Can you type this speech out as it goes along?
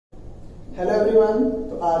Hello everyone.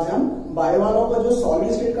 तो आज हम बायो वालों का जो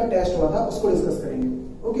सॉलिड स्टेट का टेस्ट हुआ था उसको डिस्कस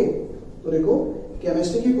करेंगे। ओके, तो देखो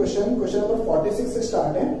केमिस्ट्री की क्वेश्चन नंबर 46 से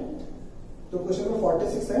स्टार्ट है। तो क्वेश्चन नंबर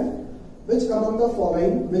 46 है, which among the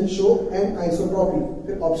following will show N isotropy.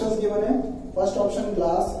 फिर ऑप्शंस गिवन है, first option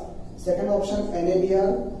glass, second option NaBr,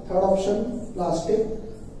 third option plastic,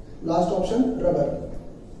 last option rubber.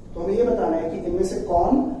 तो हमें ये बताना है कि इनमें से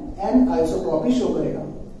कौन एन आइसोट्रॉपी शो करेगा।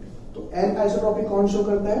 तो एन आइसोट्रॉपी कौन शो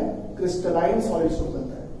करता है? क्रिस्टलाइन सॉलिड शो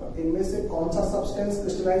करता है। और इनमें से कौन सा सब्सटेंस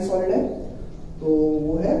क्रिस्टलाइन सॉलिड है? तो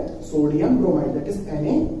वो है sodium bromide, that is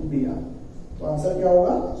NaBr। तो आंसर क्या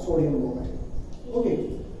होगा? Sodium bromide. ओके,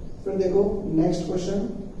 फिर देखो next question,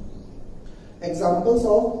 examples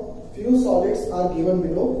of few solids are given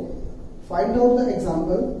below, find out the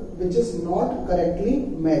example which is not correctly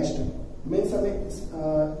matched. Means हमें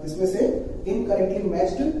इसमें से इनकरेक्टली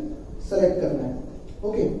मैच्ड सेलेक्ट करना है।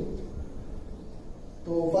 ओके,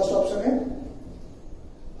 तो फर्स्ट ऑप्शन है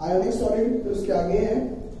आयोनिक सॉलिड, फिर उसके आगे है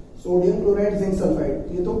सोडियम क्लोराइड जिंक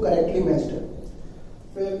सल्फाइड, ये तो करेक्टली मैच्ड है।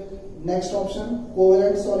 फिर नेक्स्ट ऑप्शन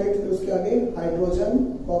कोवेलेंट सॉलिड, फिर उसके आगे हाइड्रोजन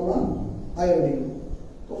कॉमा आयोडीन।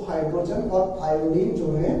 तो हाइड्रोजन और आयोडीन जो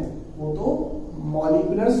है वो तो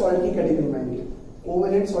मॉलिक्यूलर सॉलिड की कैटेगरी में आएंगे,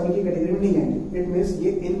 कोवेलेंट सॉलिड की कैटेगरी में नहीं आएंगे। इट मींस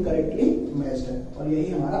ये इनकरेक्टली मैच्ड है और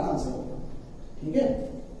यही हमारा आंसर होगा। ठीक है,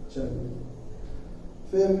 चलिए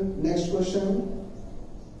फिर next question,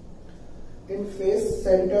 in face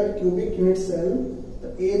centered cubic unit cell the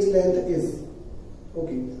age length is।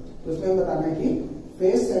 Okay, तो इसमें हम बताना है कि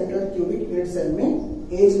face centred cubic unit cell में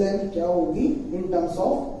एज लेंथ क्या होगी in terms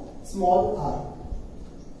of small r।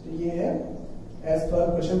 तो ये है as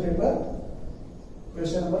per question paper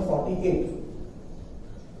question number 48।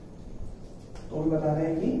 तो हम बता रहे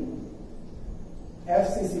हैं कि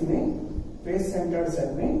FCC में फेस सेंटर्ड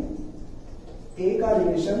सेल में A का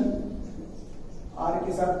रिलेशन R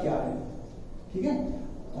के साथ क्या है। ठीक है,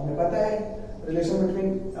 तो हमें पता है relation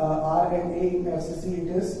between R and A in FCC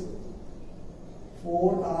it is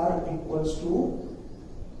 4R equals to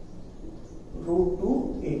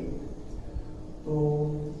 √2A। तो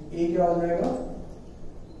A क्या हो जाएगा?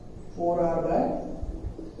 4R bye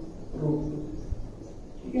 √2।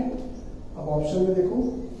 ठीक है, अब ऑप्शन में देखो,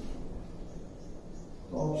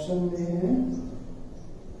 तो ऑप्शन में है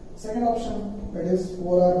second option, that is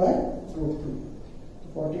 4R bye √2।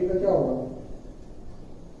 40 का क्या होगा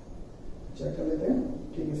चेक कर लेते हैं।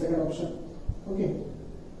 ठीक है, सेकंड ऑप्शन। ओके,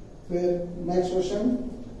 फिर next question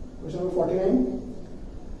number 49,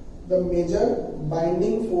 the major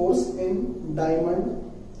binding force in diamond,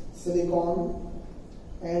 silicon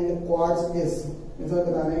and quartz is. इसमें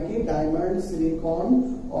बताना है कि डायमंड, सिलिकॉन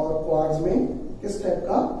और क्वार्ट्ज में किस टाइप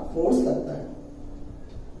का फोर्स लगता है।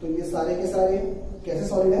 तो ये सारे के सारे कैसे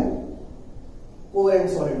सॉलिड है? कोवेलेंट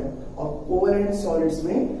सॉलिड है। और कोवेलेंट सॉलिड्स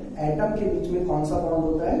में एटम के बीच में कौन सा बॉन्ड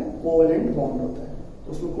होता है? कोवेलेंट बॉन्ड होता है।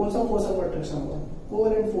 तो उसमें कौन सा फोर्स ऑफ अट्रैक्शन होगा?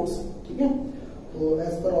 Covalent force. ठीक है, तो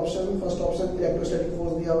as per option, first option electrostatic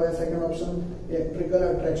force दिया हुआ है, second option electrical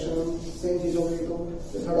attraction, same चीज हो गई। तो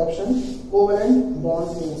third option covalent bond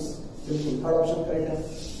force, बिल्कुल थर्ड ऑप्शन करेक्ट है।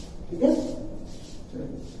 ठीक है,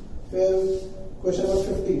 फिर question number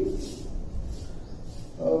 50,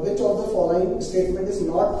 which of the following statement is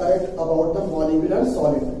not correct about the molecular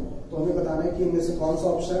solid। तो हमें बताना है कि इनमें से कौन सा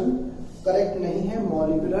ऑप्शन करेक्ट नहीं है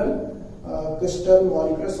मॉलिक्यूलर क्रिस्टल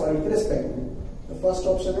मॉलिक्यूलर सॉलिड के रिस्पेक्ट में। तो फर्स्ट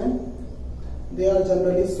ऑप्शन है they are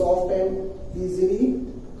generally soft and easily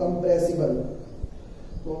compressible.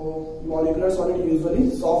 तो molecular solid usually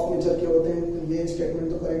soft nature के होते हैं, तो ये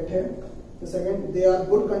स्टेटमेंट तो करेक्ट है। Second, they are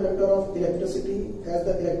good conductor of electricity as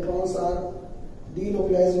the electrons are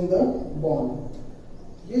delocalised in the bond.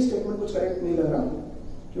 ये स्टेटमेंट कुछ करेक्ट नहीं लग रहा,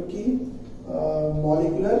 क्योंकि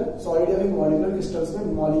मॉलिक्यूलर सॉलिड या मॉलिक्यूलर क्रिस्टल्स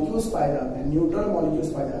में मॉलिक्यूल्स पाए जाते हैं, न्यूट्रल मॉलिक्यूल्स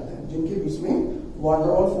पाए जाते हैं, जिनके बीच में वॉन डेर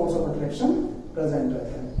वाल फोर्स ऑफ अट्रैक्शन प्रेजेंट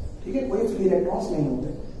रहता है। ठीक है, कोई फ्री इलेक्ट्रॉन्स नहीं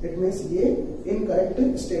होते। इट मींस ये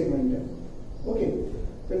इनकरेक्ट स्टेटमेंट है। ओके,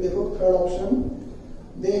 फिर देखो third option,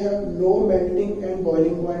 they have low melting and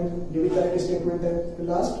boiling point, ये भी करेक्ट स्टेटमेंट है। फिर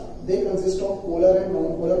last, they consist of polar and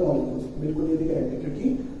non polar molecules, बिल्कुल ये भी करेक्ट है,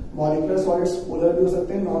 क्योंकि मॉलिक्यूलर सॉलिड्स पोलर भी हो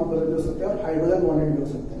सकते हैं, नॉन पोलर भी हो सकते हैं और हाइड्रोजन बॉन्डेड भी हो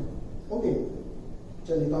सकते हैं। ओके,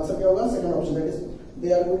 चलिए तो आंसर क्या होगा? Second option, that is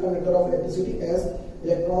they are good conductor of electricity as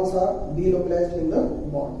electrons are delocalised in the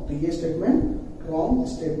bond. तो ये स्टेटमेंट रॉन्ग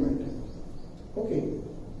स्टेटमेंट है। ओके,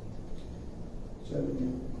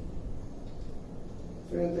 चलिए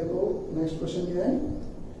फिर देखो नेक्स्ट क्वेश्चन क्या है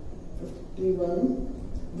 51,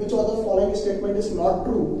 which of the following statement is not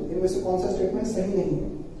true. इनमें से कौन सा स्टेटमेंट सही नहीं है?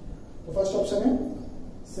 तो फर्स्ट ऑप्शन है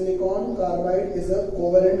silicon carbide is a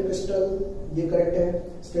covalent crystal, ये करेक्ट है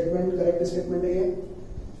स्टेटमेंट, करेक्ट स्टेटमेंट है ये।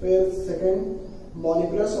 फिर second,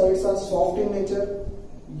 molecular solids are soft in nature,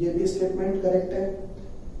 ये भी स्टेटमेंट करेक्ट है।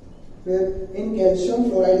 फिर in calcium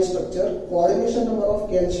fluoride structure coordination number of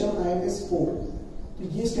calcium ion is 4, तो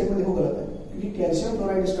ये स्टेटमेंट देखो गलत है, क्योंकि कैल्शियम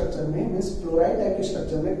फ्लोराइड स्ट्रक्चर में मींस फ्लोराइड टाइप के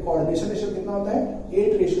स्ट्रक्चर में कोऑर्डिनेशन रेशियो कितना होता है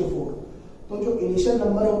 8:4। तो जो इनिशियल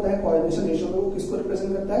नंबर होता है कोऑर्डिनेशन रेशियो में वो किसको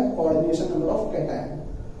रिप्रेजेंट करता है, कोऑर्डिनेशन नंबर ऑफ कैटायन।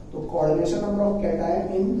 तो coordination number of cation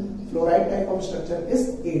in fluoride type of structure is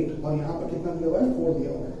 8 और यहाँ पर कितना दिया हुआ है 4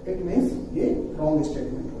 दिया हुआ है। इट मींस ये रॉन्ग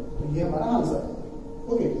स्टेटमेंट है, तो ये हमारा आंसर है।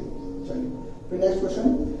 ओके चलिए फिर next question,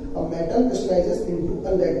 a metal crystallises into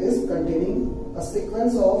a lattice containing a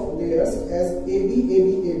sequence of layers as AB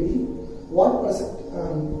what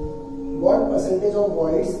percentage of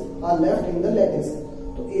voids are left in the lattice।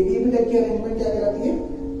 तो AB टाइप की अरेंजमेंट क्या कहलाती है,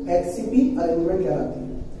 HCP अरेंजमेंट कहलाती है।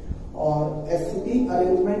 और HCP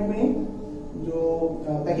अरेंजमेंट में जो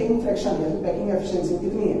पैकिंग फ्रैक्शन या पैकिंग एफिशिएंसी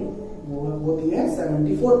कितनी है, वो होती है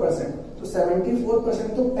 74%। तो 74%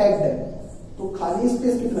 तो पैक्ड है, तो खाली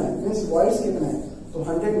स्पेस कितना है मींस वॉइड्स कितना है, तो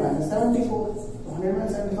 100 माइनस 74, तो 100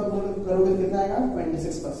 माइनस 74 करोगे कितना आएगा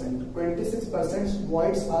 26%। 26%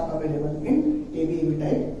 voids are available in AB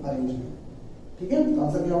type arrangement. ठीक है, तो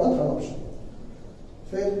आंसर क्या होगा थर्ड ऑप्शन।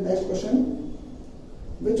 फिर next question,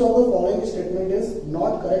 which of the following statement is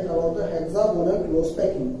not correct about the hexagonal close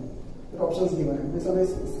packing। फिर ऑप्शंस गिवन है, मतलब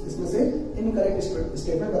इसमें से इनकरेक्ट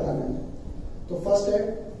स्टेटमेंट बताना है। तो फर्स्ट है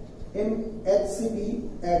इन HCP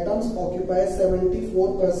atoms occupy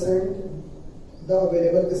 74% the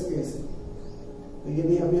available space. तो ये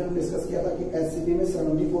भी हमने डिस्कस किया था कि HCP में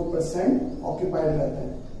 74% ऑक्यूपाइड रहता है।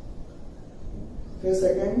 फिर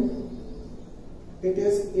second, it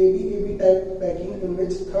is AB type packing in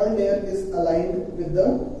which third layer is aligned with the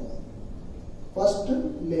first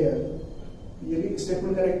layer। ये भी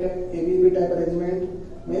स्टेटमेंट करेक्ट है, AB टाइप अरेंजमेंट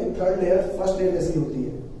में थर्ड लेयर फर्स्ट लेयर जैसी होती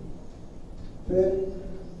है। फिर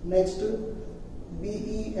next,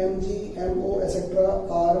 BE, MG, MO etc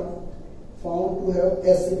are found to have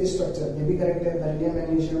SCP structure, ये भी करेक्ट है। बेरिलियम,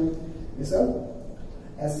 मैग्नीशियम ये सब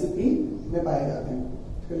SCP में पाए जाते हैं।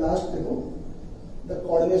 फिर लास्ट देखो, द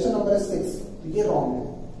कोऑर्डिनेशन नंबर है 6, तो ये रॉन्ग है।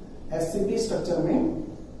 SCP स्ट्रक्चर में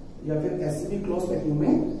या फिर SCP क्लोज पैकिंग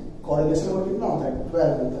में कोऑर्डिनेशन नंबर कितना होता है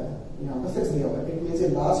 12 होता है, यहाँ पर 6 दिया हुआ है। इट मींस ये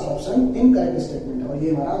लास्ट ऑप्शन इनकरेक्ट स्टेटमेंट है और ये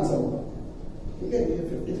हमारा आंसर होगा। ठीक है, ये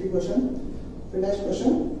 53 क्वेश्चन। फिर नेक्स्ट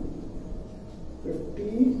क्वेश्चन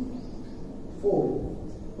 54।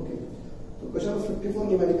 ओके, तो क्वेश्चन 54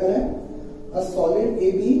 न्यूमेरिकल है, a solid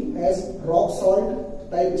AB has rock salt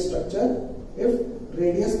type structure if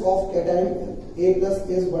radius of cation A plus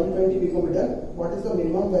is 120 picometer, what is the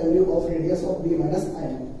minimum value of radius of B minus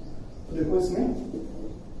ion। तो देखो इसमें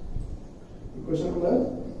question number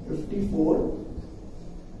 54,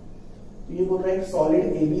 ये बोल रहा है solid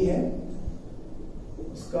AB है,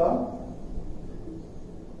 उसका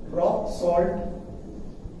rock salt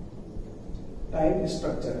type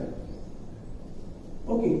structure है।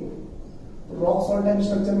 Okay, rock salt type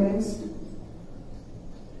structure means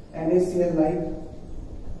NaCl like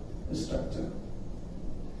structure.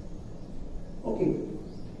 Okay,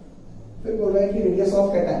 फिर बोल रहा है कि radius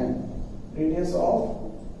of cation, radius of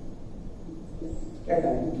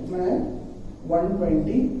cation कितना है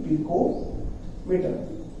 120 पिकोमीटर।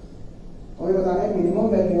 हमें बताना है minimum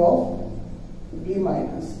value of B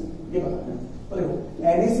minus, ये बताना है। तो देखो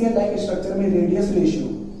NaCl लाइक स्ट्रक्चर में रेडियस रेशियो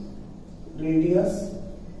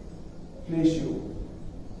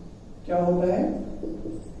क्या होता है,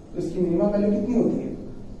 तो इसकी मिनिमम वैल्यू कितनी होती है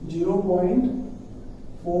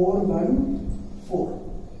 0.414।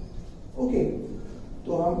 ओके,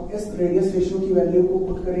 तो हम इस रेडियस रेशियो की वैल्यू को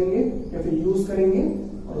पुट करेंगे या फिर यूज करेंगे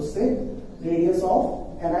और उससे रेडियस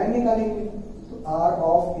ऑफ एनायन निकालेंगे। तो R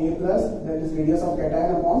of A plus that is radius of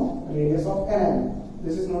cation upon radius of anion,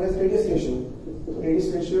 this is known as radius ratio। तो radius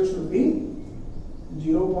ratio should be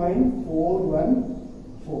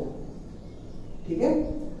 0.414। ठीक है,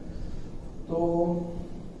 तो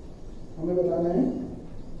हमें बताना है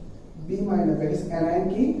B minus that is anion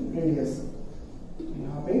की रेडियस।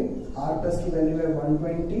 यहाँ पे R प्लस की वैल्यू है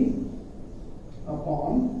 120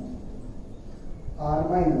 अपॉन R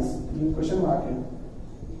माइनस, ये क्वेश्चन मार्क है,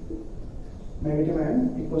 negative N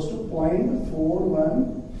equals to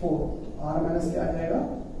 0.414। R minus क्या आ जाएगा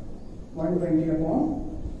 120 अपॉन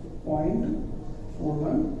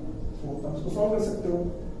 0.414। तो उसको सॉल्व कर सकते हो,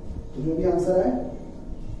 तो जो भी आंसर है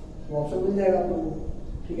वो ऑप्शन मिल जाएगा आपको।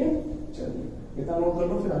 ठीक है, चलिए इतना नोट कर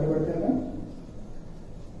लो, फिर आगे बढ़ते हैं।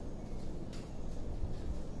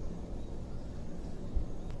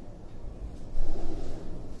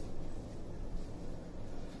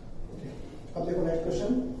 अब देखो नेक्स्ट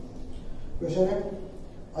क्वेश्चन है,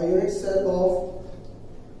 a unit cell of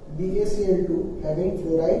BaCl2 having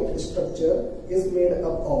fluoride structure is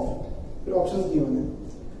of, फिर ऑप्शंस गिवन है।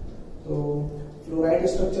 तो फ्लोराइड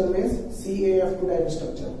स्ट्रक्चर में CaF2 टाइप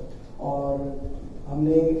स्ट्रक्चर, और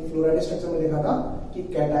हमने फ्लोराइड स्ट्रक्चर में देखा था कि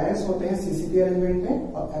कैटायंस होते हैं CCP अरेंजमेंट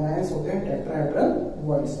में और एनायंस होते हैं टेट्राहेड्रल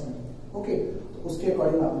वॉइड्स में। ओके, तो उसके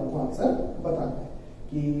अकॉर्डिंग आप लोगों को आंसर बताना है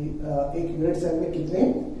कि एक यूनिट सेल में कितने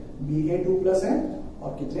Ba2+ हैं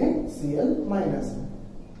और कितने Cl- हैं।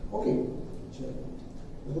 ओके, चलिए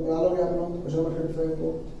इसको बना लोगे आप लोग क्वेश्चन नंबर 55 को।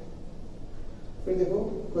 फिर देखो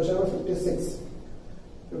क्वेश्चन नंबर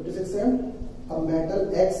 56 है, a metal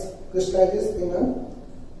X crystallizes in a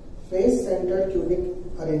face centered cubic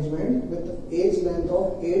arrangement with edge length of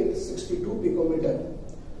 862 picometer।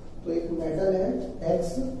 तो एक मेटल है X,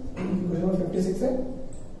 क्वेश्चन नंबर 56 है,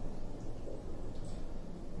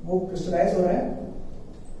 वो क्रिस्टलाइज हो रहा है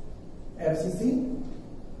FCC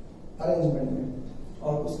अरेंजमेंट में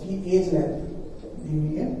और उसकी एज लेंथ दी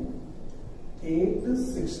हुई है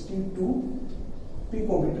 862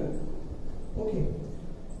 पिकोमीटर। ओके,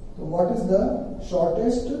 तो what is the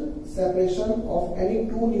shortest separation of any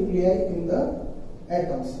two nuclei in the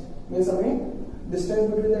atoms, means हमें distance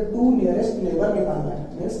between the two nearest neighbour निकालना है,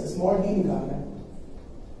 मीन्स स्मॉल d निकालना है,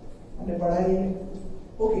 हमने पढ़ा है।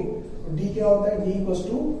 ओके, तो d क्या होता है, d इक्वल्स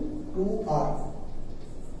टू 2r,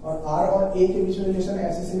 और r और a के बीच में रिलेशन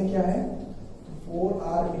FCC में क्या है, तो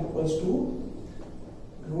 4r इक्वल्स टू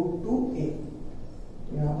 √2a।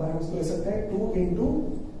 तो यहां पर हम इसको ले सकते हैं 2 into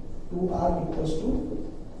 2r equals to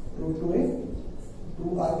 √2a।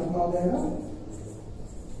 2r कितना हो जाएगा,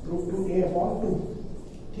 √2a/2,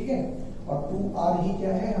 ठीक है, और 2r ही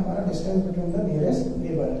क्या है, हमारा distance between the nearest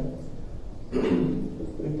neighbour है।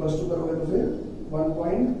 इक्वल्स टू करोगे तो फिर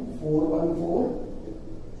 1.414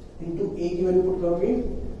 इंटू a की वैल्यू पुट करोगे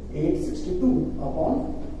 862/2,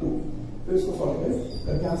 फिर इसको सॉल्व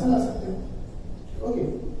करके आंसर ला सकते हो। ओके,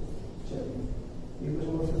 चलिए ये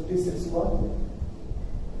क्वेश्चन नंबर 56 हुआ।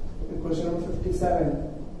 Question number 57,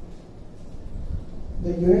 the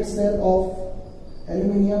unit cell of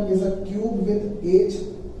aluminium is a cube with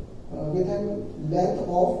N length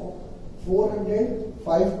of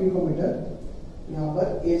 405 picometre. यहां पर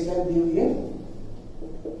एज लेंथ दी हुई है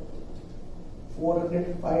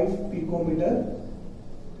 405 पिकोमीटर।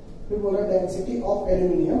 फिर बोला डेंसिटी ऑफ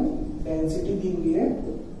एल्यूमिनियम, डेंसिटी दी हुई है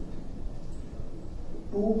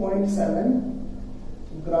 2.7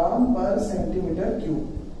 ग्राम पर centimetre cube.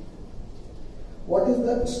 What is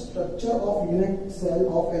the structure of unit cell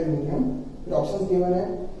of aluminium? फिर ऑप्शन गिवन है,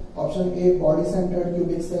 option a body centred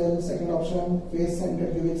cubic cell, second option face centred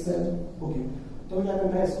cubic cell. Okay, तो क्या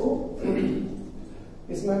करना है इसको,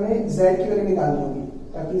 इसमें हमें Z की वैल्यू निकालनी होगी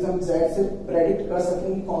ताकि हम Z से प्रेडिक्ट कर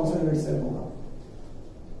सकें कि कौन सा यूनिट सेल होगा।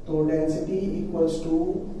 तो density equals to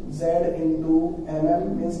Z into mm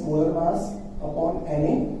means molar mass upon Na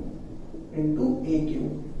into A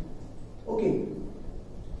cube. Okay,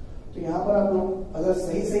 तो यहां पर आप लोग अगर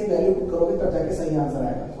सही सही वैल्यू पुट करोगे तब जाके सही आंसर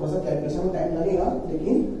आएगा। थोड़ा सा कैलकुलेशन में टाइम लगेगा,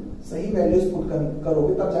 लेकिन सही वैल्यूज पुट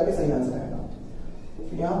करोगे तब जाके सही आंसर आएगा।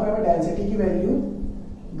 तो यहां पर हमें डेंसिटी की वैल्यू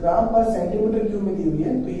ग्राम पर सेंटीमीटर क्यूब में दी हुई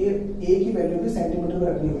है, तो ये A की वैल्यू भी सेंटीमीटर में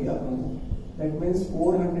रखनी होगी आप लोगों को। That means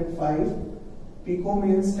 405 pico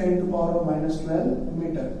means 10⁻⁻12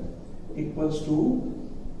 metre equals to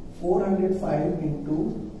 405 into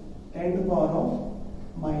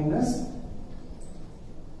 10⁻⁻10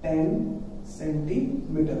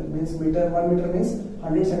 centimetre means metre, 1 metre means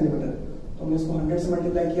 100 centimetre. तो हमने इसको 100 से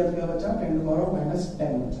मल्टीप्लाई किया तो क्या बचा,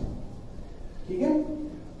 10⁻⁻10 बचा। ठीक है,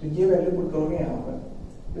 तो ये वैल्यू पुट करोगे यहाँ पर,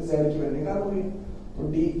 फिर Z की वैल्यू निकालोगे। तो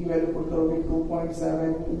D की वैल्यू पुट करोगे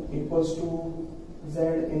 2.7 equals to Z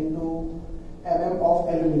into mm of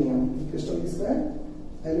aluminium. Crystal किसका है,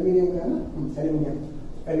 एल्यूमिनियम का है ना,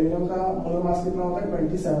 एल्यूमिनियम का मोलर मास कितना होता है,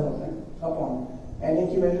 27 होता है, अपॉन Na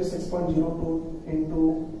की value 6.02 into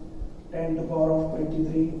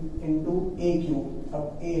 10⁻23 into A cube. अब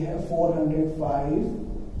A है 405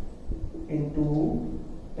 इंटू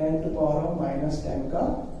 10⁻⁻10 का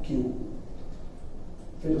क्यूब।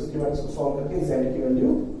 फिर उसके बाद इसको सॉल्व करके Z की वैल्यू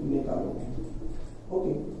निकालोगे।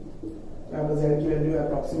 ओके, यहाँ पर Z की वैल्यू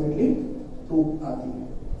अप्रोक्सीमेटली 2 आती है।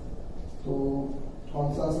 तो कौन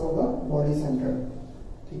सा आंसर होगा, बॉडी सेंटर।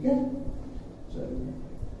 ठीक है, चलिए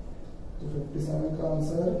तो 57 का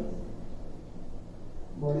आंसर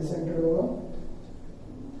बॉडी सेंटर होगा।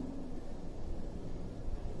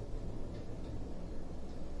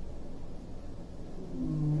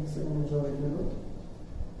 एक सेकंड मुझे देखने दो।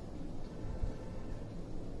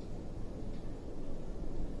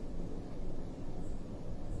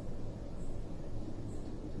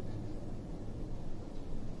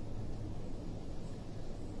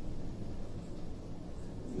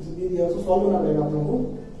 सॉल्व करना पड़ेगा आप लोगों को,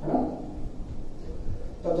 है ना,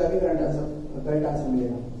 तब जाके करेक्ट आंसर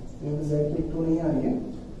मिलेगा। यहाँ पे z की 2 नहीं आ रही है,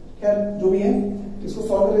 खैर जो भी है इसको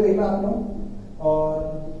सॉल्व करके देखना आप लोग और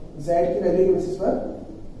z की वैल्यू के बेसिस पर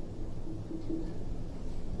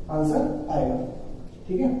आंसर आएगा।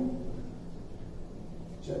 ठीक है,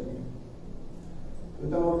 चलिए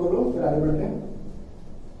इतना नोट कर लो, फिर आगे बढ़ते हैं।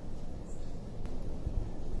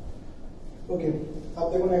 ओके,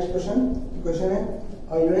 अब देखो नेक्स्ट क्वेश्चन है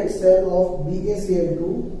a unit cell of BaCl2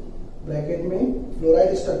 bracket में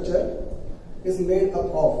fluoride structure is made up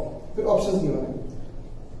of, फिर ऑप्शंस गिवन है।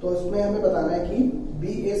 तो इसमें हमें बताना है कि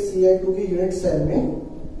BaCl2 के यूनिट सेल में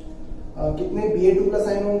कितने Ba2+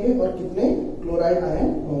 आयन होंगे और कितने क्लोराइड आयन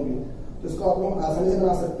होंगे। तो इसको आप लोग आसानी से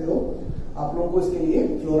बना सकते हो। आप लोगों को इसके लिए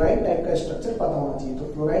फ्लोराइड टाइप का स्ट्रक्चर पता होना चाहिए। तो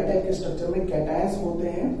फ्लोराइड टाइप के स्ट्रक्चर में कैटायंस होते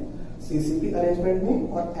हैं CCP अरेंजमेंट में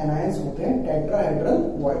और एनायंस होते हैं टेट्राहेड्रल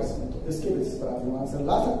वॉइड्स में। तो इसके बेसिस पर आप लोग आंसर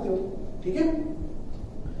ला सकते हो। ठीक है,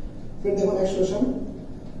 फिर देखो next question,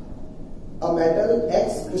 a metal X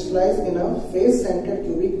crystallize in a face-centered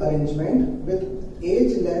cubic arrangement with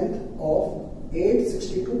edge length of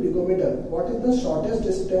 862 picometer. What is the shortest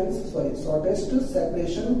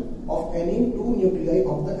separation of any two nuclei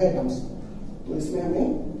of the atoms? तो इसमें हमें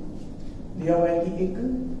दिया हुआ है कि एक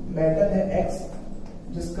मेटल है X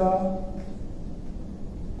जिसका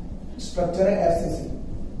स्ट्रक्चर है FCC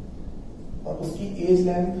और उसकी एज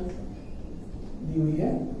लेंथ दी हुई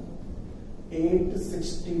है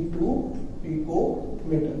 862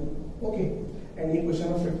 पिकोमीटर। ओके, एंड ये क्वेश्चन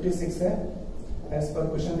नंबर 56 है एज पर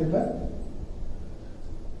क्वेश्चन पेपर।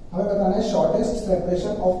 हमें बताना है shortest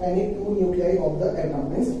separation of any two nuclei of the atom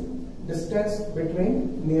means distance between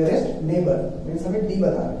nearest neighbour, means हमें D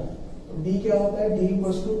बताना है। तो D क्या होता है, D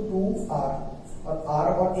इक्वल्स टू 2R और R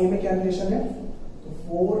और A में क्या रिलेशन है, तो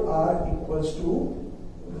 4R इक्वल्स टू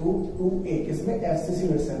 √2A किसमें, FCC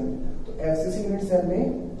यूनिट सेल में। तो FCC यूनिट सेल में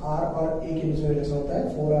R और A के बीच में रिलेशन होता है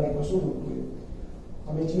 4R इक्वल्स टू √2A।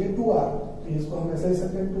 हमें चाहिए 2R, तो इसको हम ऐसे लिख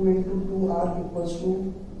सकते हैं 2 × 2R इक्वल्स टू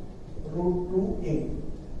 √2A।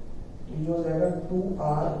 ये हो जाएगा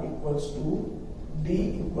 2R equals to D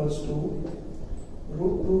equals to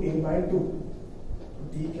 √2A/2। तो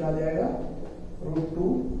D क्या आ जाएगा, √2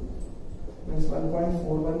 मींस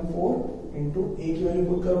 1.414 इंटू A की वैल्यू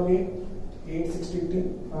पुट करोगे 862/2,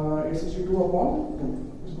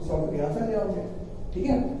 इसको सॉल्व करके आंसर ले आओगे। ठीक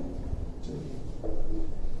है, चलिए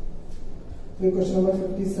फिर क्वेश्चन नंबर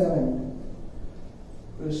 57।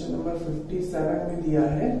 क्वेश्चन नंबर 57 में दिया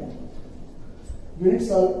है unit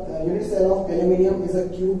cell of aluminium is a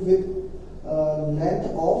cube with length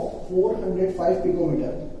of 405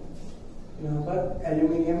 picometer। यहाँ पर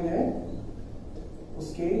एल्यूमिनियम है,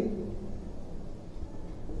 उसके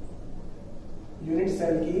यूनिट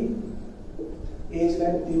सेल की एज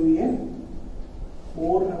लेंथ दी हुई है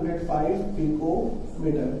 405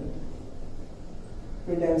 पिकोमीटर।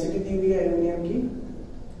 फिर डेंसिटी दी हुई है एल्यूमिनियम की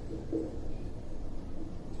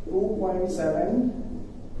 2.7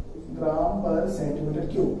 ग्राम पर सेंटीमीटर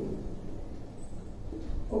क्यूब।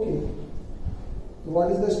 ओके, तो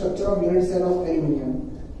what is the structure of unit cell of aluminium.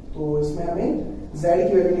 तो इसमें हमें Z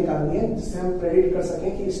की वैल्यू निकालनी है जिससे हम प्रेडिक्ट कर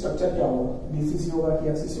सकें कि स्ट्रक्चर क्या होगा, BCC होगा कि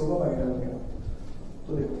FCC होगा वगैरह वगैरह। तो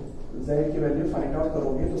देखो Z की वैल्यू फाइंड आउट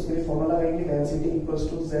करोगे तो उसके लिए फॉर्मूला लगाएंगे density equals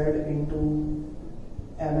to Z into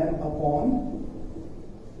mm upon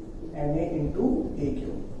Na into AQ।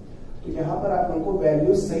 तो यहाँ पर आप लोगों को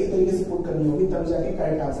वैल्यू सही तरीके से पुट करनी होगी तब जाके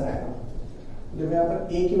करेक्ट आंसर आएगा। जब यहाँ पर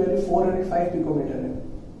A की वैल्यू 405 पिकोमीटर है,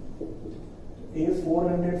 A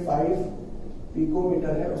 405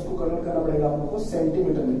 पिकोमीटर है, उसको कन्वर्ट करना पड़ेगा आप लोगों को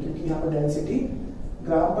सेंटीमीटर में, क्योंकि यहाँ पर डेंसिटी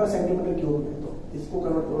ग्राम पर सेंटीमीटर क्यूब है। तो इसको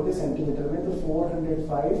कन्वर्ट करोगे सेंटीमीटर में, तो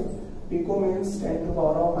 405 पिको मीन्स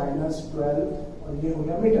 10⁻⁻12 और ये हो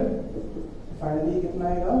गया मीटर। फाइनली कितना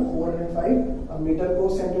आएगा 405। अब मीटर को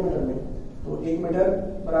सेंटीमीटर में, तो 1 मीटर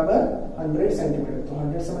बराबर 100 सेंटीमीटर। तो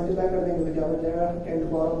 100 से मल्टीप्लाई कर देंगे तो क्या बन जाएगा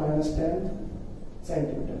 10⁻⁻10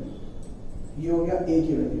 सेंटीमीटर। ये हो गया A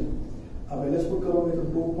की वैल्यू। अब वैल्यूज पुट करोगे तो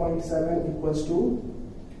 2.7 इक्वल्स टू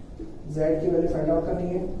Z की वैल्यू फाइंड आउट करनी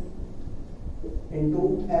है इंटू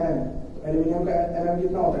mm। तो एल्यूमिनियम का mm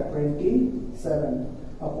कितना होता है 27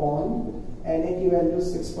 अपॉन Na की वैल्यू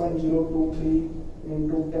 6.023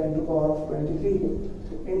 इंटू 10⁻23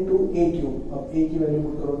 इंटू AQ। अब A की वैल्यू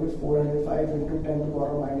पुट करोगे 405 इंटू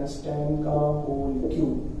 10⁻⁻10 का होल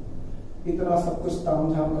क्यूब। इतना सब कुछ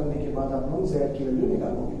तामझाम करने के बाद आप लोग Z की वैल्यू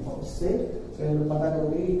निकालोगे और उससे फिर पता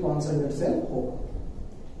करोगे कि कौन सा यूनिट सेल होगा।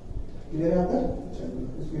 क्लियर है यहाँ तक? चलिए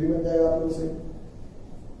इस वीडियो में जाएगा आप लोग से।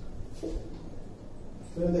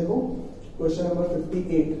 फिर देखो क्वेश्चन नंबर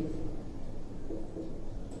 58।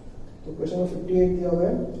 तो क्वेश्चन नंबर 58 दिया हुआ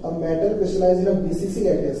है अब मेटल क्रिस्टलाइज इन अ BCC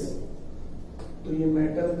लैटिस। तो ये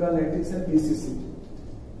मेटल का लैटिस है BCC।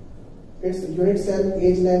 Its unit cell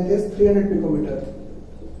as length is 300 picometre,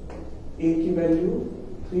 ए की value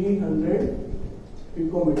 300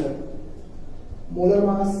 picometre, molar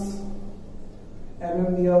mass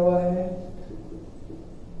MM दिया हुआ है,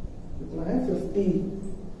 कितना है 50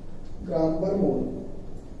 ग्राम पर मोल।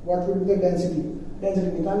 What will be the density,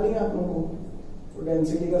 density निकालनी है आप लोगों को, तो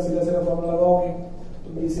डेंसिटी का सीधा सीधा फॉर्मूला लगाओगे, तो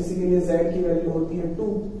बीसीसी के लिए z की वैल्यू होती है 2,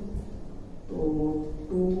 तो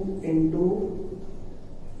 2 into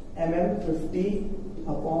mm 50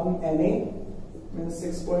 upon na means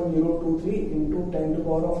 6.023 into 10 to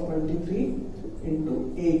power of 23 into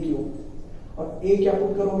a cube, और a क्या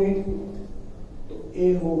पुट करोगे, तो a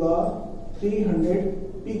होगा 300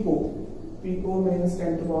 pico, pico means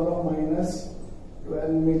 10 to power of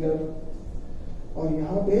 -12 metre, और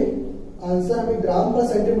यहाँ पे आंसर हमें ग्राम पर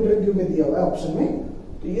सेंटीमीटर क्यूब में दिया हुआ है ऑप्शन में,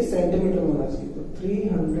 तो ये सेंटीमीटर में होना चाहिए, तो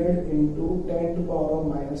 300 into 10 to power of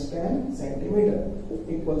 -10 centimetre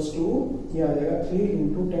equals to ये आ जाएगा 3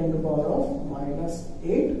 into 10 to power of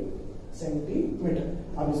 -8 centimetre.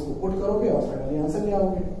 आप इसको पुट करोगे और फाइनली आंसर ले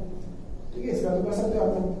आओगे। ठीक है, इसका तो कर सकते हो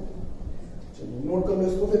आप लोग। चलिए नोट कर लो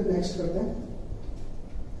इसको, फिर नेक्स्ट करते हैं।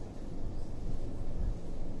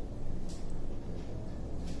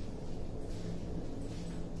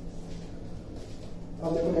 अब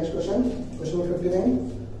देखो next question, question number 59,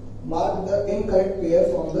 mark the incorrect pair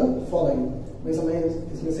from the following. मैं समय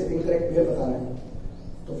इसमें से इनकरेक्ट पेयर बता रहे हैं।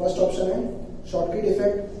 तो फर्स्ट ऑप्शन है शॉर्टकट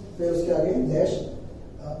इफेक्ट, फिर उसके आगे dash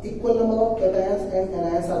equal number of cations and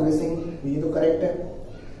anions are missing, ये तो करेक्ट है।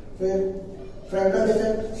 फिर फ्रैंकल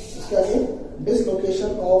इफेक्ट, उसके आगे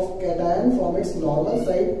dislocation of cation from its normal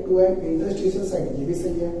side to N interstitial side, ये भी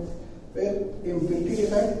सही है। फिर इम्पिरिटी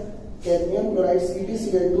effect, cadmium chloride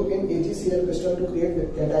CtCl2 in AgCl crystal to create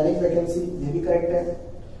cationic vacancy, ये भी करेक्ट है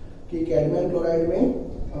कि कैडमियम क्लोराइड में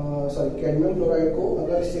कैडमियम क्लोराइड को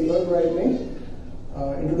अगर सिल्वर क्लोराइड में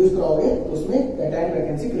इंट्रोड्यूस कराओगे तो उसमें कैटायन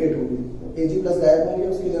वैकेंसी क्रिएट होगी, Ag प्लस गायब होंगे,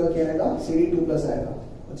 उसकी जगह क्या आएगा Cd2 प्लस आएगा,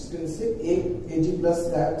 जिससे एक Ag प्लस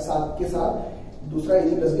गायब साथ के साथ दूसरा Ag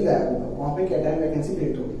प्लस भी गायब होगा, वहां पे कैटायन वैकेंसी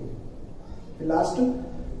क्रिएट होगी। फिर लास्ट, तो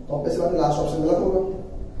ऑब्वियस बात है लास्ट ऑप्शन गलत होगा।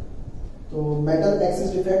 तो metal axis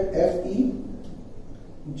defect Fe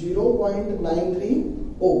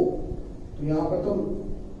 0.93O, तो यहाँ पर तो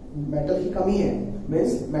मेटल की कमी है,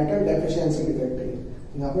 मीन्स मेटल डेफिशिएंसी डिफेक्ट है,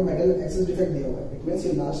 यहाँ पे मेटल एक्सिस डिफेक्ट दिया हुआ है, इट मीन्स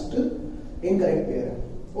ये लास्ट इनकरेक्ट पेयर है।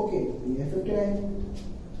 ओके, ये 59।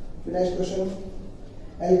 फिर next question,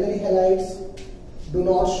 alkali halides do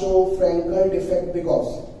not show Frenkel defect because,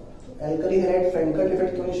 alkali halide Frenkel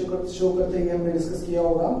defect क्यों नहीं शो करते, ये हमने डिस्कस किया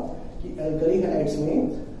होगा कि एल्कली हैलाइड्स में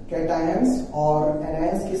कैटायंस और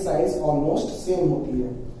एनायंस की साइज ऑलमोस्ट सेम होती है,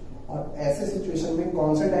 और ऐसे सिचुएशन में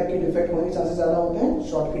कौन से टाइप के डिफेक्ट होने के चांसेस ज्यादा होते हैं,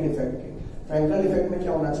 शॉर्टकट डिफेक्ट के। फ्रैंकल डिफेक्ट में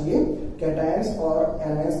क्या होना चाहिए, कैटायंस और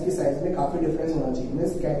एनायंस की साइज में काफी डिफरेंस होना चाहिए,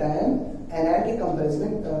 मींस कैटायन एनायन के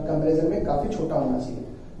कंपैरिजन में काफी छोटा होना चाहिए,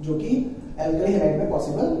 जो कि एल्कली हैलाइड में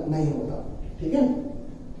पॉसिबल नहीं होता। ठीक है,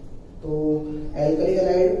 तो एल्कली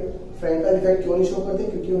हैलाइड फ्रैंकल डिफेक्ट क्यों नहीं शो करते,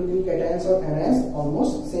 क्योंकि उनकी कैटायंस और एनायंस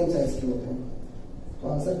ऑलमोस्ट सेम साइज के होते हैं। तो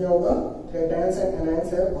आंसर क्या होगा, cations and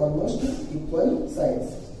anions have almost equal size.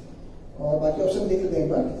 और बाकी ऑप्शन देख लेते हैं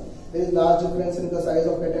एक बार। There is large difference in the size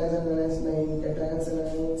of cations and anions, नहीं। कैटायंस एंड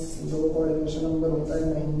एनायंस जो कोऑर्डिनेशन नंबर होता है,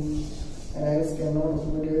 नहीं। Anions can not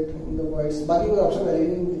accommodate in the voice, बाकी कोई ऑप्शन वैलिड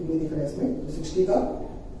नहीं दिख रहा है इसमें, तो 60 का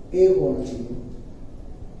ए होना चाहिए।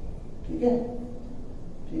 ठीक है,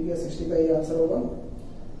 ठीक है, 60 का ये आंसर होगा।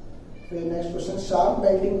 फिर next question, sharp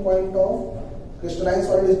melting point of crystalline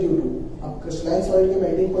solid is due to. अब क्रिस्टलाइन सॉलिड के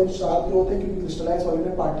मेल्टिंग पॉइंट शार्प क्यों होते हैं, क्योंकि क्रिस्टलाइन सॉलिड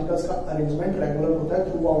में पार्टिकल्स का अरेंजमेंट रेगुलर होता है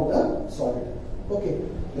through out the solid. Okay,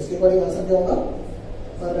 इसके अकॉर्डिंग आंसर क्या होगा,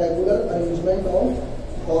 regular arrangement of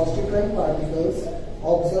constituent particles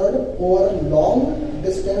observed over long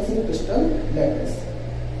distance in crystal lattice.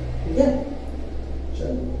 ठीक है,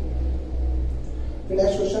 चलिए फिर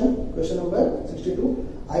next question, question number 62,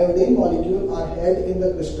 iodine molecule are held in the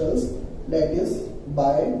crystals lattice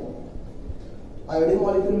bye, iodine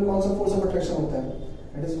molecule में कौन सा फोर्स ऑफ अट्रैक्शन होता है,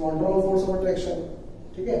 it is von down force of attraction.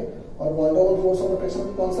 ठीक है, और von down force of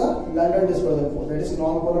attraction कौन सा, London dispersion force, that is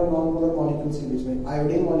non polar molecules के बीच में।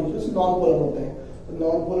 आयोडीन मॉलिक्यूल्स नॉन पोलर होते हैं, तो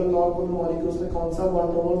नॉन पोलर मॉलिक्यूल्स में कौन सा वॉन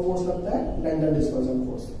डाउन फोर्स लगता है, लंडन डिस्पर्जन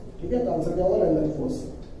फोर्स। ठीक है, तो आंसर क्या होगा, London force.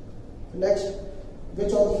 Next,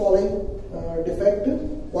 which of the following defect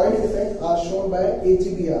point defect are shown by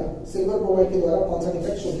AgBr, silver bromide के द्वारा कौन सा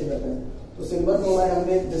डिफेक्ट शो किया जाता है। तो सिल्वर ब्रोमाइड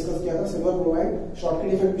हमने डिस्कस किया था, सिल्वर ब्रोमाइड शॉर्टकट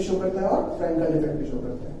डिफेक्ट भी शो करता है और फ्रैंकल डिफेक्ट भी शो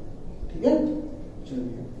करता है। ठीक है,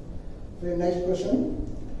 चलिए फिर next question,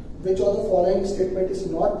 which of the following statement is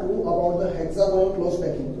not true about the hexagonal close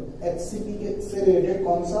packing। तो HCP के से रिलेटेड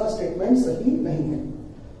कौन सा स्टेटमेंट सही नहीं है।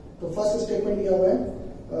 तो फर्स्ट स्टेटमेंट दिया हुआ है,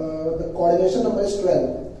 द कोऑर्डिनेशन नंबर इज 12,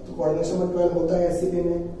 तो कोऑर्डिनेशन नंबर 12 होता है एससीपी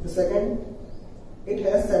में। Second, it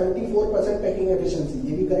has 74% packing efficiency,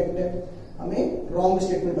 ये भी करेक्ट है, हमें रॉन्ग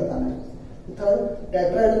स्टेटमेंट बताना है। Third,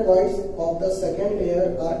 टेट्राहेड्रोइड्स of the second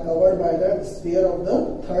layer are covered by the sphere of the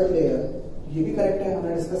third layer, ये भी करेक्ट है,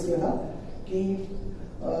 हमने डिस्कस किया था कि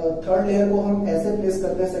थर्ड लेयर को हम ऐसे प्लेस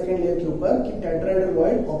करते हैं सेकंड लेयर के ऊपर कि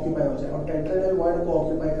टेट्राहेड्रोइड ऑक्यूपाई हो जाए, और टेट्राहेड्रोइड को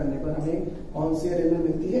ऑक्यूपाई करने पर हमें कौन सी अरेंजमेंट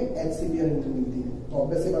मिलती है, एचसीपी अरेंजमेंट मिलती है। तो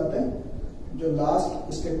ऑब्वियस सी बात है जो लास्ट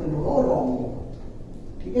स्टेटमेंट होगा वो रॉन्ग होगा,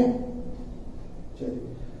 ठीक है। चलिए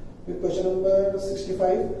फिर question number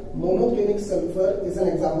 65, monoclinic sulphur is an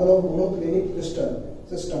example of monoclinic crystal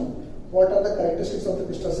system, what are the characteristics of the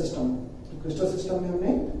crystal system. तो क्रिस्टल सिस्टम में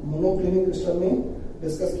हमने मोनोक्लिनिक क्रिस्टल में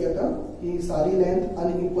डिस्कस किया था कि सारी लेंथ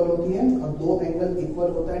अनइक्वल होती है और दो एंगल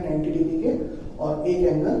इक्वल होता है 90 डिग्री के, और एक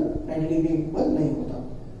एंगल 90 डिग्री इक्वल नहीं होता।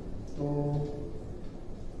 तो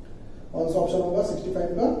कौन सा ऑप्शन होगा,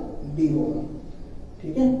 65 का डी होगा,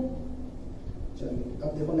 ठीक है। चलिए अब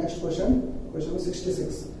देखो next question, question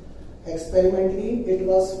 66, experimentally it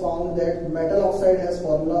was found that metal oxide has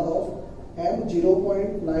formula of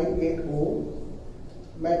M0.980,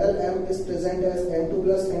 metal M is present as M2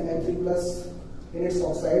 plus and M3 plus in its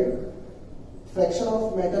oxide, fraction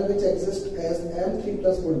of metal which exists as M3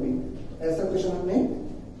 plus would be। ऐसा question हमने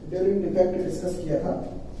during defect discuss किया था।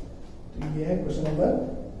 तो ये है question number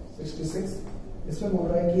 66, इसमें बोल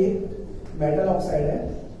रहा है कि मेटल ऑक्साइड है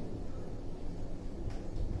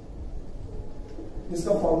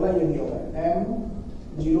जिसका फॉर्मूला ये दिया हुआ है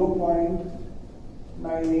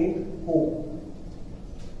M0.980,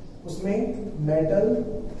 उसमें मेटल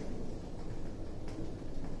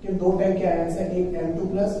के दो टाइप के आयंस हैं, एक M2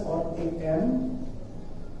 प्लस और एक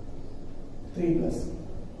M3 प्लस।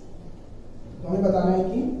 तो हमें बताना है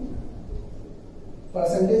कि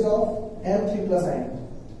percentage of M3 plus ion,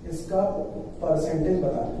 इसका परसेंटेज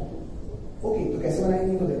बताना है। ओके, तो कैसे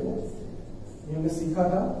बनाएंगे, तो देखो ये हमने सीखा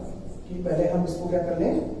था कि पहले हम इसको क्या कर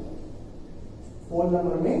लें, होल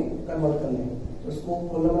नंबर में कन्वर्ट कर लें। तो इसको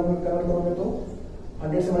होल नंबर में कन्वर्ट करोगे तो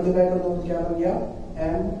 100 से मल्टीप्लाई कर दो तो क्या बन गया,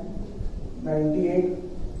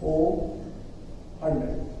 M98O100,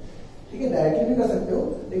 ठीक है। डायरेक्टली भी कर सकते हो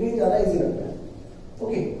लेकिन ज्यादा इजी लगता है।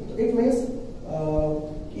 ओके, तो इट मींस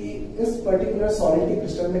कि इस पर्टिकुलर सॉलिड के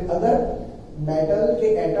क्रिस्टल में अगर मेटल के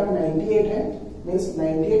एटम 98 है, मींस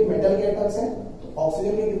 98 मेटल के एटम्स हैं, तो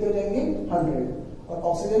ऑक्सीजन के कितने हो जाएंगे, 100, और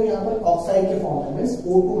ऑक्सीजन यहाँ पर ऑक्साइड के फॉर्म में, मींस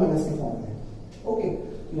O2 माइनस के फॉर्म में। ओके,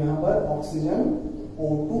 तो यहाँ पर ऑक्सीजन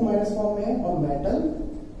O2 माइनस फॉर्म में है और मेटल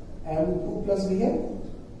M2 प्लस भी है,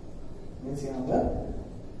 मींस यहाँ पर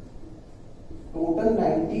टोटल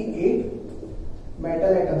 98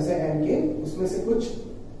 मेटल एटम्स है M के, उसमें से कुछ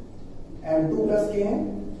M2 प्लस के हैं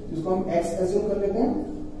जिसको हम X एज्यूम कर लेते हैं,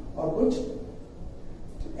 और कुछ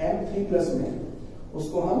M3 प्लस में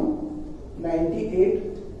उसको हम 98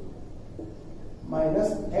 माइनस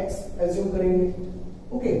X एज्यूम करेंगे।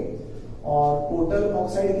 ओके, और टोटल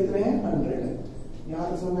ऑक्साइड कितने हैं, 100 है। यहां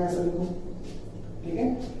तक मैं ऐसा लिखूं, ठीक है।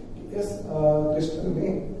 इस क्रिस्टल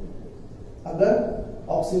में अगर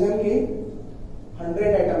ऑक्सीजन के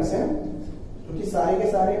 100 एटम्स हैं जो कि सारे के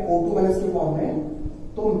सारे O2 माइनस के फॉर्म में,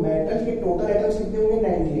 तो मेटल के टोटल एटम्स कितने होंगे,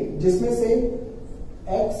 98, जिसमें से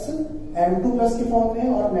X M2 प्लस के फॉर्म में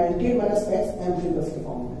और 98 माइनस X M3 प्लस के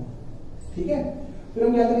फॉर्म में, ठीक है। फिर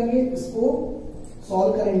हम क्या करेंगे, इसको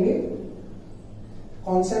सॉल्व करेंगे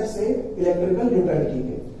कॉन्सेप्ट से इलेक्ट्रिकल न्यूट्रलिटी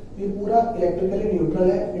के। ये पूरा इलेक्ट्रिकली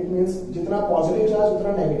न्यूट्रल है, इट मींस जितना पॉजिटिव चार्ज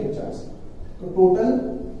उतना नेगेटिव चार्ज। तो total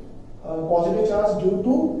positive charge due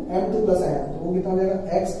to M2 plus ion, तो वो कितना हो जाएगा,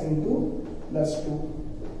 X into plus 2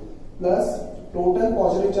 plus total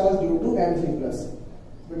positive charge due to M3 plus,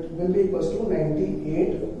 which will be equals to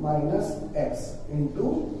 98 minus X into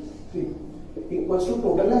 3 equals to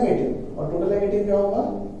total negative, और total negative क्या होगा,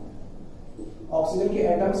 oxygen के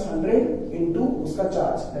atoms 100 into उसका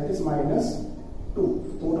चार्ज दैट इज -2, तो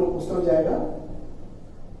उस तरफ जाएगा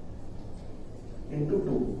into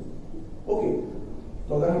 2। Okay,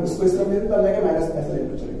 तो अगर हम इसको इस तरफ ले तो आ जाएगा माइनस, ऐसा ले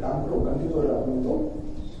लो। चलिए काम करो, कंफ्यूज हो रहा है तो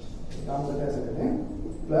काम करते ऐसे करते हैं,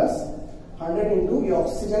 प्लस 100 इंटू ये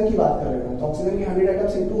ऑक्सीजन की बात कर रहे हैं, तो ऑक्सीजन की 100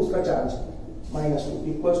 एटम्स इंटू उसका charge -2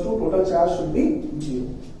 equals to total charge should be 0।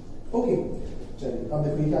 Okay, चलिए अब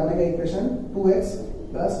देखिए क्या आएगा equation, 2x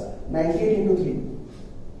plus 98 into 3,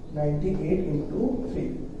 98 into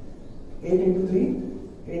 3, 8 into 3,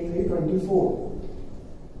 8 3 24,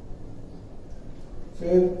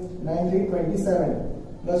 फिर 9 3 27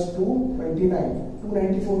 प्लस 2 29,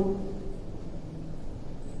 294,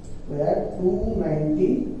 तो यार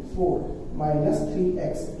 294 माइनस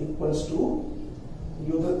 3x इक्वल्स टू,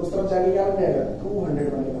 उस तरफ जाके क्या बन जाएगा, 200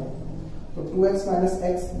 बनेगा। तो 2x minus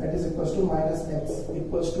x that is equals to minus x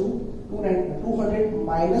equals to 200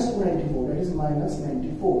 minus 294 that is minus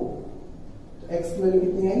 94। तो x की वैल्यू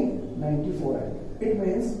कितनी आई 94 आई। It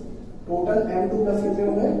means total m2 plus कितने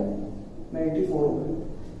हो गए 94 हो गए।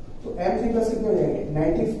 तो m3 प्लस कितने हो जाएंगे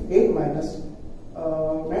 98 माइनस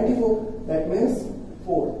 94 दैट मींस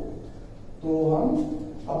 4। तो हम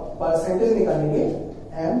अब परसेंटेज निकालेंगे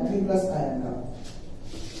m3 प्लस im का।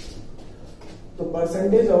 तो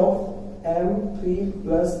percentage of m3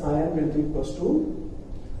 plus im will be equals to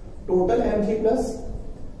total m3 plus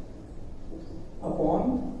upon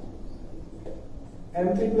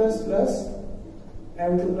m3 plus plus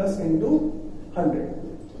m2 plus into 100।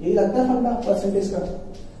 यही लगता है फंडा परसेंटेज का।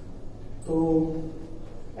 तो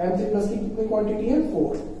m3 प्लस की कितनी क्वांटिटी है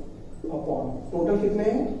 4 अपॉन टोटल कितने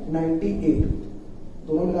हैं 98,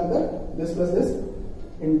 दोनों मिलाकर दिस प्लस दिस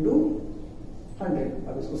इंटू 100।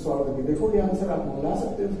 अब इसको सॉल्व करके देखोगे आंसर आप मिला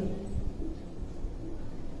सकते हो।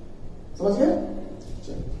 समझ गए?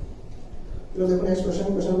 चलो देखो next question,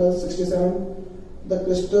 question number 67। The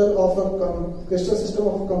crystal system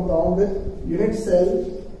of a compound with unit cell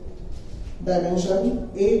dimension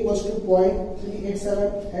A equals to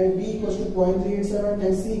 0.387 and B equals to 0.387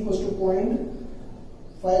 and C equals to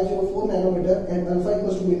 0.504 nanometer and alpha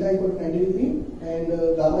equals to beta equal to 90 degree and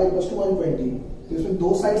gamma equals to 120। तो इसमें दो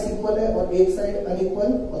sides equal है और एक side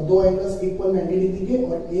unequal और दो angles equal 90 degree के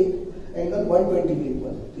और एक एंगल 120 के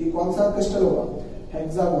इक्वल। तो ये कौन सा क्रिस्टल होगा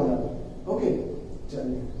हेक्सागोनल। ओके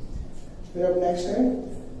चलिए फिर अब नेक्स्ट है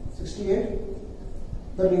 68।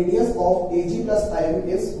 The radius of Ag plus Im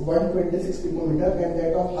is 126 picometer and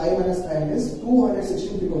that of I minus Im is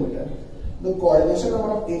 216 picometer. The coordination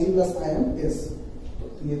number of Ag plus Im is, तो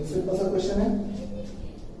ये तो सिंपल सा क्वेश्चन है।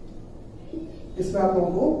 इसमें आप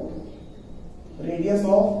लोगों को रेडियस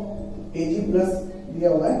ऑफ Ag प्लस दिया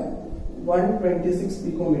हुआ है 126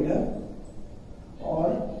 पिकोमीटर और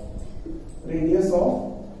रेडियस ऑफ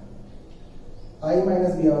I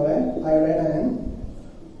माइनस दिया हुआ है आयोडाइड आयन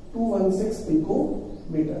 216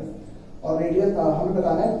 पिकोमीटर और रेडियस हमें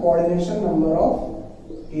बताना है coordination number of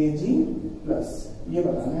Ag plus, ये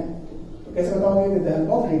बताना है। तो कैसे बताओगे with the help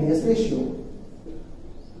of radius ratio.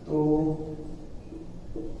 तो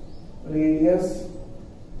radius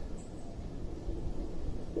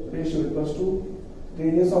ratio equals to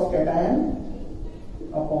radius of cation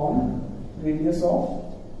upon radius of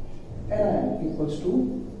anion equals to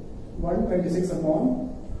 126 upon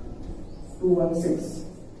 216।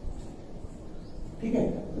 ठीक है,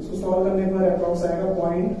 इसको सॉल्व करने पर अप्रॉक्स आएगा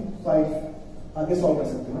 0.5। आगे सॉल्व कर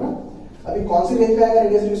सकते हो ना। अभी कौन सी रेंज पे आएगा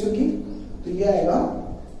रेडियस रेशियो की, तो ये आएगा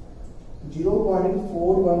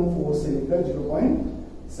 0.414 से लेकर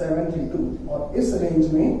 0.732 और इस रेंज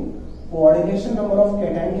में कोऑर्डिनेशन नंबर ऑफ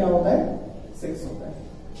कैटायन क्या होता है 6 होता है।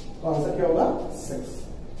 तो आंसर क्या होगा 6।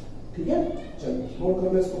 ठीक है, चलिए नोट कर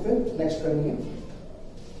लो इसको, फिर नेक्स्ट करेंगे।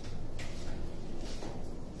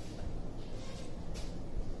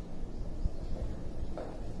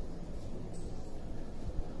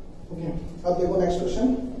 अब देखो next question,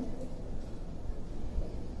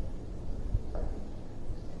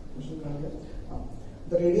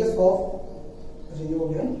 the radius of, ये हो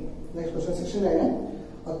गया। नेक्स्ट क्वेश्चन 69 है।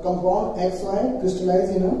 A compound XY crystallise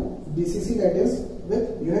in a BCC that is with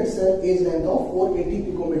unit cell as length of 480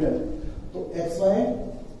 picometre. तो XY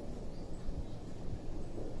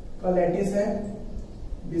का लैटिस है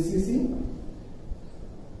BCC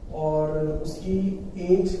और उसकी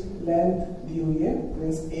एज लेंथ दी हुई है,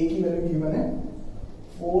 मींस ए की वैल्यू गिवन है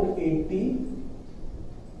 480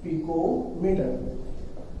 पिकोमीटर।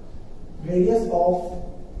 रेडियस ऑफ,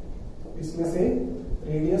 इसमें से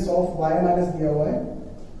रेडियस ऑफ y माइनस दिया हुआ है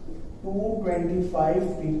 225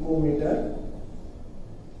 पिकोमीटर।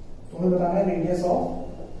 तो हमें बताना है radius of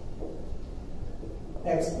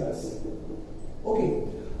x plus. Okay,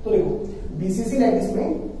 तो देखो बीसीसी लैटिस में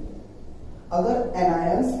अगर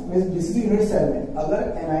anions means BCC unit cell में अगर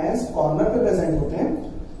एनायंस कॉर्नर पे प्रेजेंट होते हैं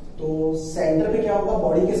तो सेंटर पे क्या होगा,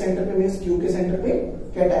 बॉडी के सेंटर पे मींस क्यूब के सेंटर पे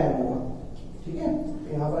कैटायन होगा। ठीक है,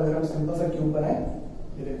 यहां पर अगर हम सिंपल सा क्यूब बनाए,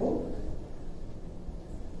 ये देखो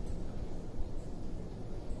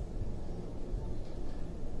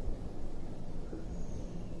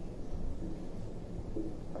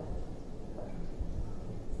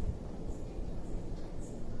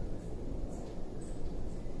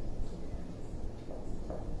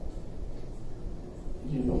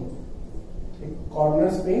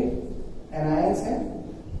कॉर्नर्स पे एनायंस है,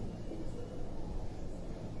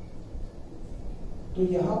 तो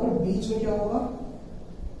यहां पर बीच में क्या होगा,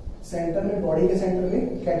 सेंटर में, बॉडी के सेंटर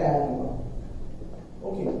में कैटायन होगा।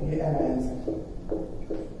 ओके, ये एनायंस है,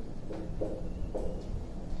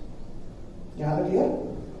 यहां तक क्लियर।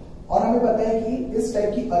 और हमें पता है कि इस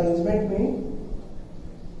टाइप की अरेंजमेंट में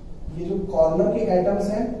ये जो कॉर्नर के एटम्स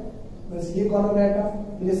हैं, ये कॉर्नर का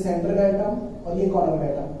एटम, ये सेंटर का एटम और ये कॉर्नर का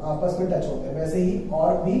एटम आपस में टच होते हैं। वैसे ही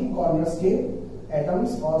और भी कॉर्नर्स के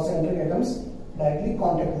एटम्स और सेंटर के एटम्स डायरेक्टली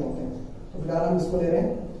कांटेक्ट में होते हैं। तो फिलहाल हम इसको ले रहे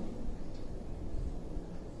हैं,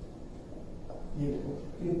 ये देखो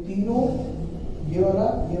ये तीनों, ये वाला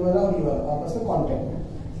और ये वाला आपस में कांटेक्ट में,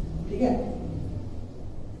 ठीक है।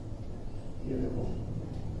 ये देखो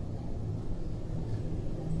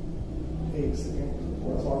एक सेकेंड,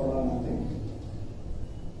 थोड़ा सा और बड़ा बनाते हैं।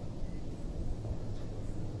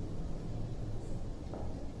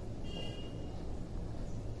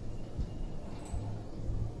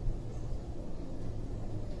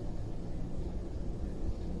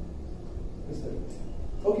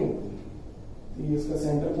 ओके, ये इसका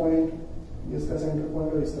सेंटर पॉइंट, ये इसका सेंटर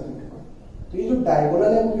पॉइंट और इसका सेंटर पॉइंट। तो ये जो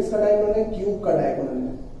डायगोनल है वो किसका डायगोनल है? क्यूब का डायगोनल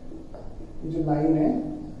है। ये जो लाइन है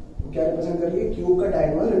वो क्या रिप्रेजेंट कर रही है? क्यूब का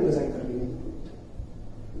डायगोनल रिप्रेजेंट कर रही है।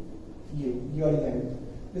 ये वाली लाइन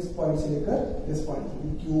इस पॉइंट से लेकर इस पॉइंट तक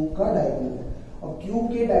क्यूब का डायगोनल है। और क्यूब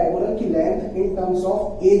के डायगोनल की length in terms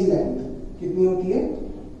of as length कितनी होती है?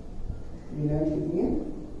 ये लेंथ कितनी है?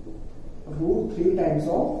 √3 टाइम्स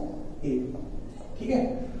ऑफ ए, ठीक है।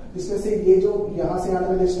 जिसमें से ये जो यहां से यहां तक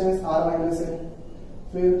का डिस्टेंस r माइनस है,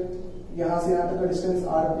 फिर यहां से यहां तक का डिस्टेंस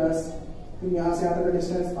r प्लस, फिर यहां से यहां तक का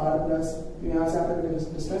डिस्टेंस r प्लस, फिर यहां से यहां तक का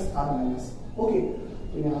डिस्टेंस r माइनस। ओके,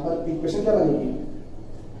 तो यहां पर इक्वेशन क्या बनेगी?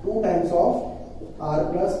 2 times of r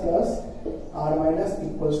plus plus r minus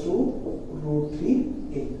equals to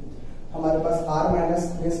 √3a। हमारे पास r minus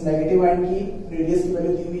means negative ion की रेडियस की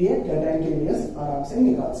वैल्यू दी हुई है, कैटायन की रेडियस आराम से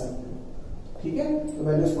निकाल सकते हैं, ठीक है। तो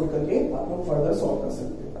वैल्यूज पुट करके आप लोग फर्दर सॉल्व कर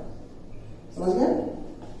सकते हो। समझ गए?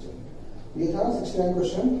 ये था 69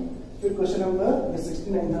 क्वेश्चन। फिर क्वेश्चन नंबर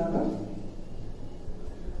 69 था ना,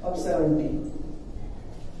 अब 70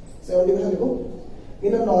 क्वेश्चन देखो।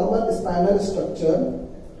 इन a normal spinal structure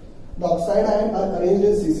the oxide ion are arranged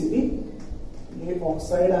in CCP. ये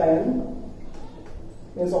ऑक्साइड आयन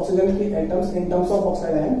मींस ऑक्सीजन की atoms in terms of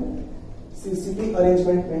oxide ion CCP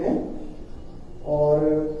arrangement में है। और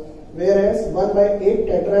whereas 1/8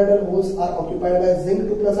 tetrahedral holes are occupied by zinc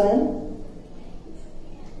 2+ ion,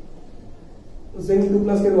 zinc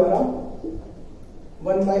 2+ के द्वारा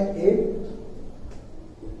 1/8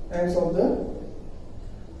 times of the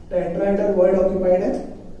tetrahedral void occupied है।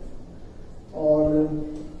 और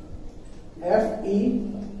Fe2+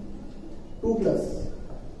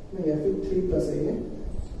 नहीं, Fe3+ है ये,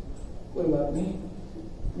 कोई बात नहीं।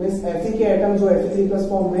 मीन्स Fe के एटम जो Fe3+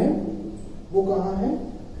 फॉर्म में वो कहां है?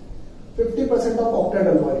 50% of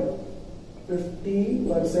octahedral void,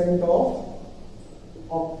 50% of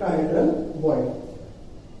octahedral void.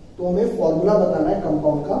 तो हमें फॉर्मूला बताना है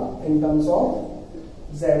कंपाउंड का in terms of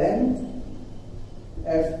Zn,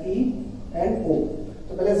 Fe and O।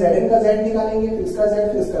 तो पहले Zn का Z निकालेंगे, फिर इसका Z,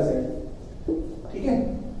 फिर इसका Z, ठीक है।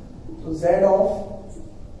 तो Z of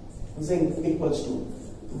zinc equals to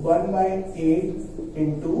 1/8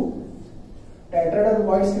 into tetrahedral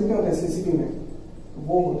voids कितने होते हैं सीसीपी में?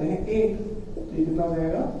 वो होते हैं 8, तो ये कितना हो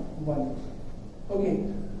जाएगा? 1। ओके,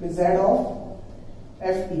 फिर Z ऑफ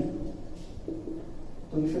Fe,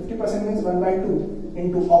 तो ये 50% मींस 1/2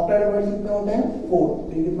 इंटू ऑक्टाहेड्रल वॉइड्स कितने होते हैं? 4,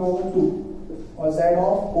 तो ये कितना होगा? 2। और Z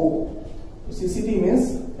ऑफ O, तो सीसीपी मींस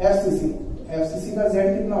FCC, FCC का Z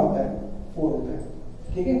कितना होता है? 4 होता है,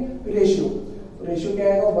 ठीक है। फिर रेशियो क्या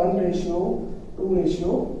आएगा? 1:2:4।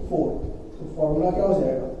 तो फॉर्मूला क्या हो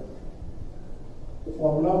जाएगा?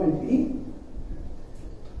 Formula will be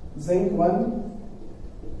zinc 1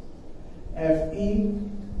 Fe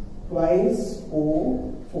twice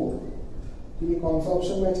O4। तो ये कौन सा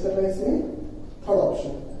ऑप्शन मैच कर रहा है इसमें? थर्ड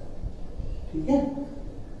ऑप्शन, ठीक है।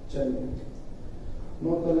 चलिए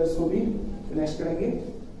नोट कर लो, इसको भी नेक्स्ट करेंगे।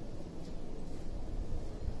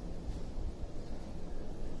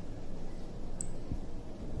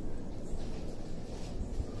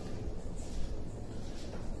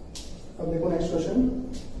 अब देखो नेक्स्ट क्वेश्चन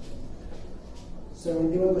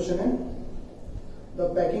 71 क्वेश्चन है। The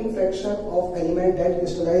packing fraction of element that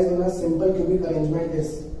crystallise in a simple cubic arrangement is.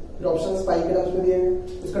 फिर ऑप्शंस पाई के टर्म्स में दिए हैं,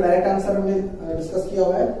 इसका डायरेक्ट आंसर हमने डिस्कस किया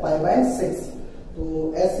हुआ है π/6।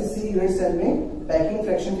 तो एससीसी यूनिट सेल में पैकिंग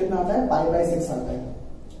फ्रैक्शन कितना आता है? π/6 आता है,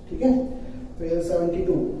 ठीक है। फिर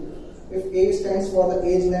 72 if A stands for the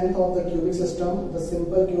age length of the cubic system, the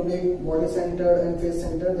simple cubic, body centered and face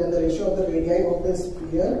centered, then the ratio of the radii of the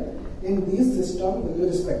sphere in these system will be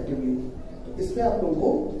respectively। तो इसमें आप लोगों को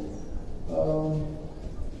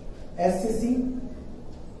SCC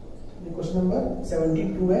question number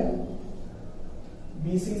 72 है,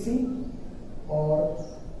 BCC और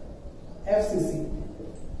FCC,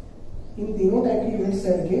 इन तीनों type की unit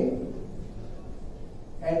cell के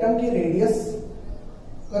एटम के रेडियस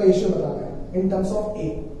का रेशियो बताना है इन टर्म्स ऑफ ए।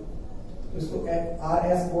 इसको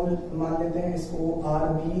आर एस बोल मान लेते हैं, इसको आर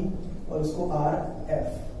बी और इसको आर एफ।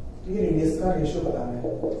 तो ये रेडियस का रेशियो बताना है,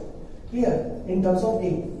 क्लियर, इन टर्म्स ऑफ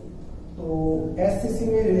ए। तो एस सी सी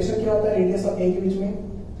में रिलेशन क्या होता है रेडियस और ए के बीच में?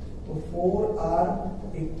 तो 4r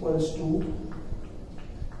equals to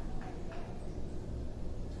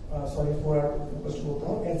 4r equals to होता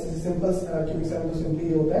है एच सी सी सिंपल क्यूबिक सेवन, तो सिंपली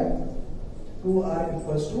ये होता है 2r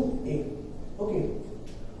equals to a, okay.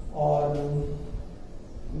 और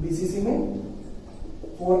बीसीसी में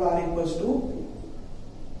 4r equals to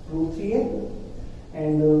 √3a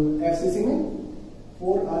and FCC में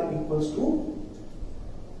 4r इक्वल्स टू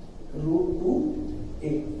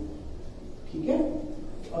 √2a, ठीक है।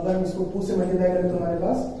 अगर हम इसको 2 से मल्टीप्लाई करें तो हमारे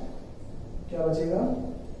पास क्या बचेगा?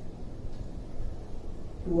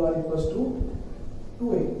 2r equals to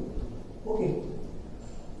 2a, okay.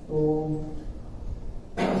 तो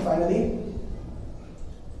फाइनली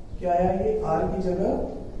क्या आया? ये r की जगह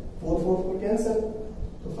 4 को कैंसिल,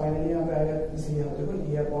 तो फाइनली यहाँ पे आएगा, इसे यहाँ देखो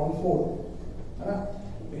ये अपॉन 4 है ना,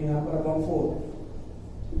 तो यहाँ पर अपॉन 4,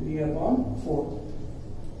 ये अपॉन 4,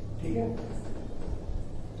 ठीक है।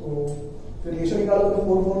 तो फिर रेशियो निकालो तो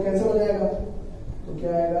 4 कैंसिल हो जाएगा, तो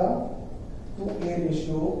क्या आएगा? 2a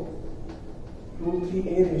ratio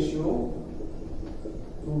 √3a ratio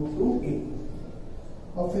 √2a।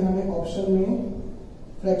 और फिर हमें ऑप्शन में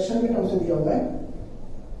फ्रैक्शन के टर्म से दिया हुआ है,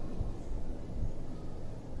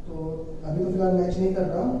 तो अभी तो फिलहाल मैच नहीं कर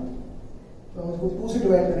रहा, तो हम इसको 2 से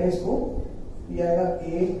डिवाइड करें इसको, ये आएगा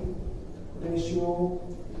a ratio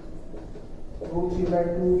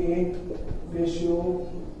 √3/2a ratio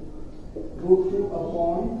 √2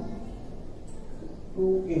 upon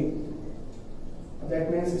 2a। That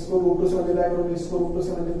means इसको √2 से मल्टीप्लाई करोगे, इसको √2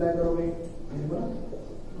 से मल्टीप्लाई करोगे,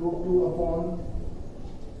 √2 अपॉन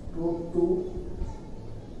 √2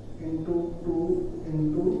 इंटू 2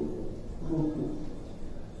 इंटू √2।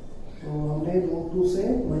 तो हमने √2 से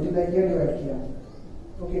मल्टीप्लाई किया, डिवाइड किया,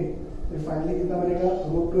 ओके। फिर फाइनली कितना बनेगा?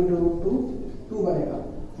 √2 इंटू √2 2 बनेगा,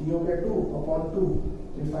 ये हो गया 2 अपॉन 2।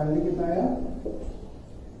 फिर फाइनली कितना आया?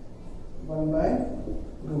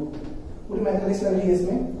 1/√2। पूरी मैथमेटिक्स लगी है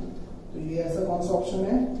इसमें, तो ये ऐसा कौन सा ऑप्शन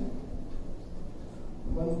है?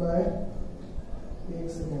 1/1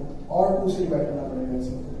 सेकेंड और 2 से डिवाइड करना पड़ेगा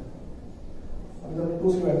इसमें। अगर हमने 2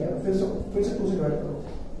 से डिवाइड किया फिर से 2 से डिवाइड करो,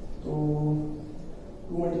 तो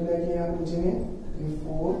 2 मल्टीप्लाई किया यहाँ नीचे में, ये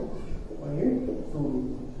 4 और ये 2,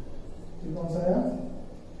 ये कौन सा आया?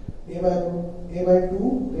 a/2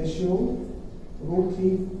 ratio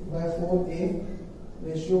 √3/4a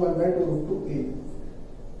ratio 1/2√2a।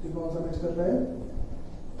 ये कौन सा मैच कर रहा है?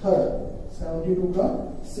 थर्ड, 72 का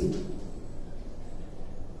सी,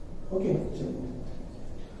 ओके। चलिए,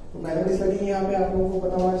 तो मैथमेटिक्स लगी यहाँ पे, आप लोगों को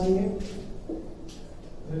पता होना चाहिए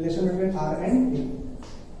relation between r and a।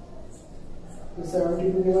 तो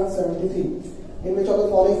 72 के बाद 73, इनमें चलो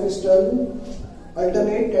following crystal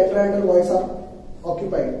alternate tetrahedral voids are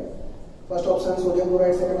occupied. First option sodium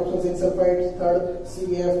chloride, second option zinc sulphide, third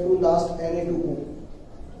CaF2, last Na2O।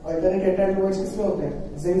 Alternate tetrahedral voids किसमें होते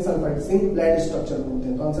हैं? Zinc sulphide, zinc blende structure में होते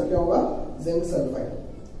हैं, तो आंसर क्या होगा? जिंक सल्फाइड,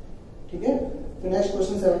 ठीक है। फिर next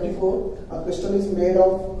question 74, a crystal is made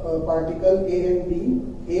of particle A and B,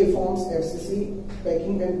 A forms FCC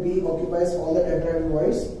packing and B occupies all the tetrahedral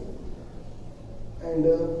voids, and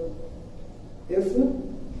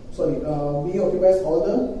B occupies all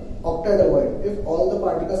the octahedral void. If all the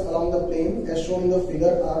particles along the plane as shown in the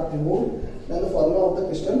figure are removed, then the formula of the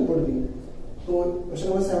crystal would be। तो question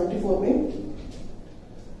number 74 में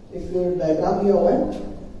एक diagram दिया हुआ है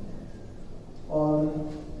और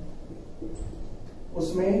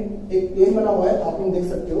उसमें एक plane बना हुआ है, आप लोग देख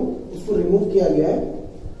सकते हो, उसको रिमूव किया गया है,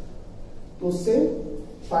 तो उससे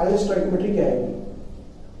फाइनल स्टोइकियोमेट्री क्या आएगी,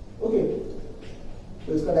 ओके।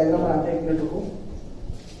 तो इसका डायग्राम बनाते हैं, एक मिनट को।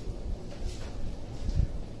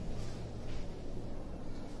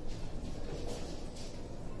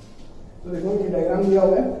 तो देखो ये डायग्राम दिया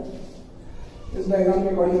हुआ है, इस डायग्राम के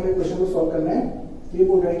अकॉर्डिंग हमें क्वेश्चन को सॉल्व करना है। ये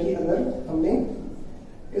बोल रहा है कि अगर हमने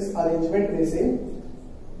इस अरेंजमेंट में से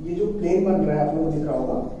ये जो प्लेन बन रहा है, आप लोगों को दिख रहा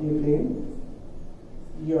होगा ये प्लेन,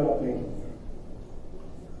 ये वाला प्लेन,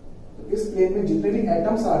 तो इस प्लेन में जितने भी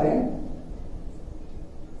एटम्स आ रहे हैं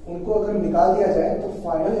उनको अगर निकाल दिया जाए तो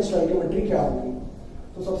फाइनल स्टोइकियोमेट्री क्या होगी।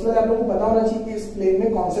 तो सबसे पहले आप लोगों को पता होना चाहिए कि इस प्लेन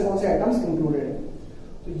में कौन से एटम्स इंक्लूडेड है।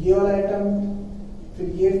 तो ये वाला एटम, फिर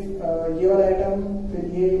ये वाला एटम, फिर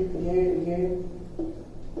ये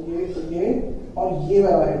और ये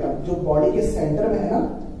वाला एटम जो बॉडी के सेंटर में है ना,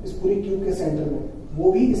 इस पूरी क्यूब के सेंटर में,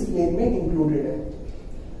 वो भी इस प्लेन में इंक्लूडेड है।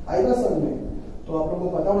 आई बात समझ में? तो आप लोगों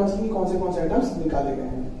को पता होना चाहिए कौन से एटम्स निकाले गए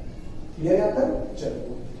हैं, क्लियर है यहाँ तक? चलिए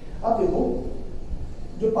अब देखो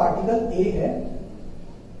जो पार्टिकल ए है,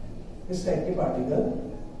 इस टाइप के पार्टिकल,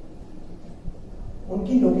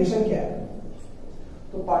 उनकी लोकेशन क्या है?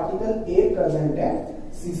 तो पार्टिकल ए प्रेजेंट है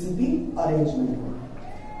सीसीपी अरेंजमेंट में।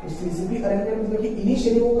 तो सीसीपी अरेंजमेंट मतलब कि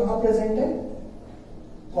इनिशियली वो कहां प्रेजेंट है?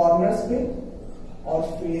 कॉर्नर्स पे और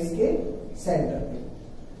फेस के सेंटर पे,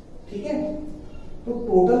 ठीक है। तो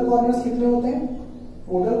टोटल कॉर्नर्स कितने होते हैं?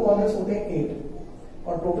 टोटल कॉर्नर्स होते हैं 8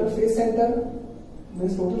 और total face centre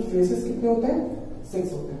means total faces कितने होते हैं?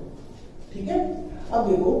 6 होते हैं, ठीक है। अब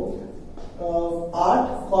देखो 8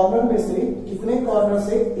 कॉर्नर में से कितने कॉर्नर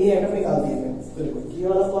से ए एटम निकाल दिए गए? तो देखो ये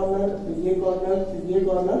वाला कॉर्नर, फिर ये कॉर्नर, फिर ये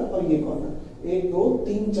कॉर्नर और ये कॉर्नर, 1 2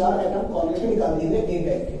 3 4 एटम कॉर्नर से निकाल दिए गए ए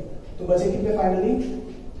टाइप के। तो बचे कितने फाइनली?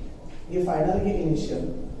 ये फाइनल, ये इनिशियल,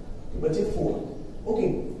 तो बचे 4, ओके।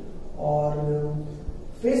 और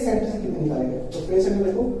फेस सेंटर से कितने निकाले गए? तो फेस सेंटर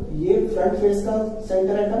देखो, ये फ्रंट फेस का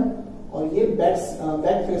सेंटर एटम और ये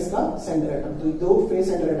बैक फेस का सेंटर एटम, तो 2 फेस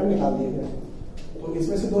सेंटर एटम निकाल दिए गए। तो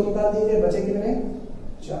इसमें से 2 निकाल दिए गए, बचे कितने?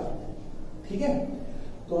 4, ठीक है।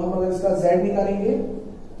 तो हम अगर इसका Z निकालेंगे,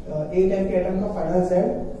 ए टाइप के एटम का फाइनल Z,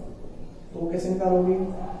 तो कैसे निकालोगे?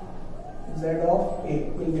 Z of A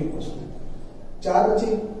will be equal to 4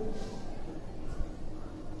 बचे,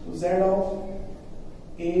 तो Z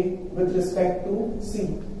of A with respect to C,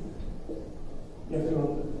 या फिर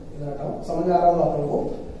समझ आ रहा होगा आप लोगों को।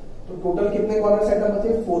 तो टोटल कितने कॉर्नर एटम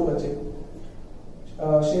बचे? 4 बचे।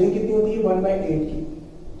 शेयरिंग कितनी होती है? 1/8 की,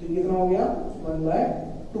 तो ये कितना हो गया?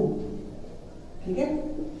 1/2, ठीक है।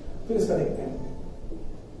 फिर इसका देखते हैं,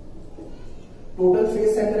 टोटल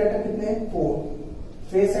फेस सेंटर एटम कितने हैं? 4।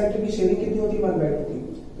 फेस सेंटर की शेयरिंग कितनी होती है? 1/2 की,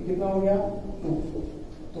 तो कितना हो गया? 2।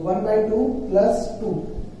 तो 1/2 प्लस 2,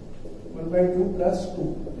 1/2 प्लस 2,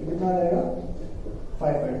 तो कितना आ जाएगा?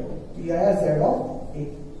 5/2। तो ये आया Z ऑफ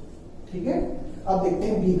ए, ठीक है। अब देखते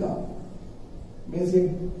हैं बी का, मींस ये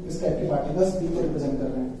इस टाइप के पार्टिकल्स बी को रिप्रेजेंट कर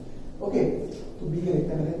रहे हैं, ओके। तो बी के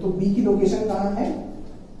देखते हैं, तो बी की लोकेशन कहां है?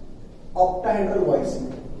 ऑक्टाहेड्रल वॉइड्स में।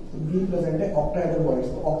 तो बी प्रेजेंट है ऑक्टाहेड्रल वॉइड्स।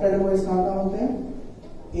 तो ऑक्टाहेड्रल वॉइड्स कहां होते हैं?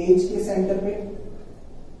 एज के सेंटर पे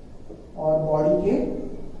और बॉडी के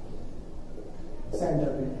सेंटर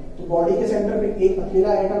पे। तो बॉडी के सेंटर पे एक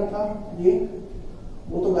अकेला एटम था, ये,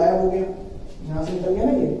 वो तो गायब हो गया, यहां से निकल गया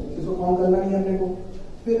ना, ये इसको काउंट करना नहीं है अपने को।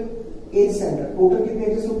 फिर एज सेंटर, टोटल कितनी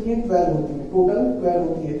एजेस होती हैं? 12 होती है, टोटल 12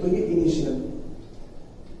 होती है, तो ये इनिशियल,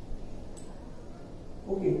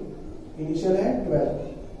 ओके, इनिशियल है 12।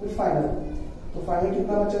 फिर फाइनल, तो फाइनल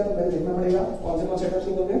कितना बचा? तो पहले देखना पड़ेगा कौन से एटम्स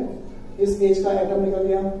निकल गए। इस एज का एटम निकल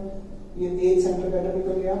गया, ये एज सेंटर का एटम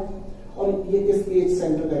निकल गया, और ये इस एज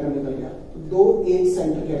सेंटर का एटम निकल गया। तो 2 एज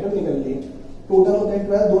सेंटर के एटम निकल गए, टोटल होते हैं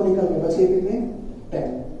 12, 2 निकल गए, बचे कितने? 10।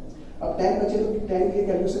 अब 10 बचे, तो 10 की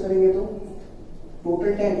कैलकुलेशन करेंगे तो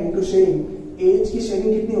टोटल 10 इंटू शेयरिंग, एज की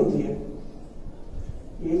शेयरिंग कितनी होती है?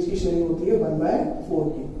 एज की शेयरिंग होती है 1/4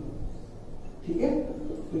 की, ठीक है।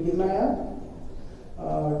 तो कितना आया?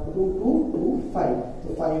 2 2 2 5,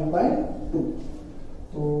 तो 5/2।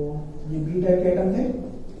 तो ये बी टाइप के एटम थे,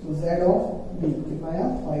 तो Z ऑफ बी कितना आया?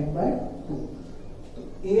 5/2। तो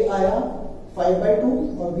ए आया 5/2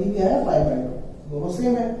 और बी भी आया 5/2, दोनों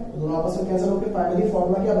सेम है, दोनों आपस में कैंसिल होकर फाइनली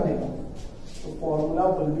फॉर्मूला क्या बनेगा? तो formula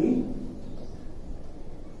will be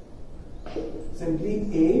simply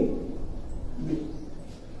A B.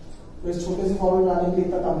 तो इस छोटे से फॉर्मूला लाने के लिए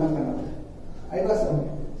इतना काम नहीं करना पड़ेगा। आई बात समझ?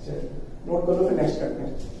 चलिए नोट कर लो, फिर नेक्स्ट करते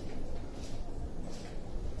हैं।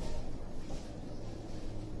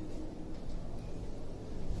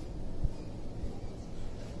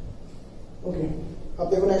 ओके, अब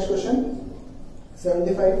देखो next question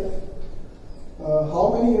 75।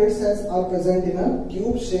 How many unit sales are present in a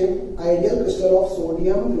cube shape ideal crystal of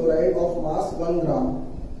sodium chloride of mass 1 ग्राम।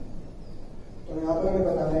 तो यहां पर हमें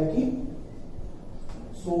बताना है कि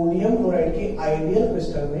सोडियम क्लोराइड के आइडियल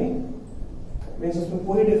क्रिस्टल में, मीन्स उसमें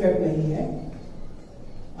कोई डिफेक्ट नहीं है,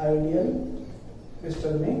 आइडियल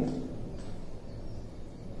क्रिस्टल में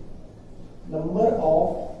नंबर ऑफ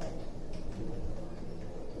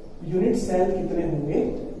यूनिट सेल कितने होंगे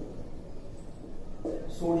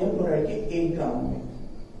सोडियम क्लोराइड के 1 ग्राम में?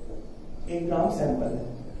 1 ग्राम सैंपल है।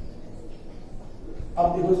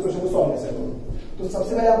 अब देखो इस क्वेश्चन को सॉल्व कैसे करो। तो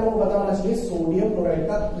सबसे पहले आप लोगों को पता होना चाहिए सोडियम क्लोराइड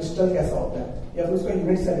का क्रिस्टल कैसा होता है, या फिर उसका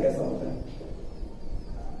यूनिट सेल कैसा होता है।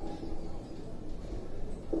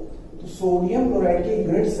 तो सोडियम क्लोराइड के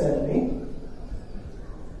यूनिट सेल में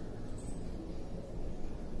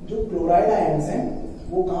जो क्लोराइड आयंस हैं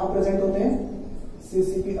वो कहां प्रेजेंट होते हैं?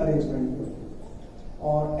 सीसीपी अरेंजमेंट में।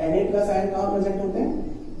 और Na+ आयन कहां प्रेजेंट होते हैं?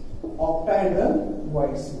 ऑक्टाहेड्रल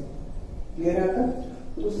वॉइड्स में। क्लियर है आपका?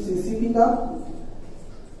 तो सीसीपी का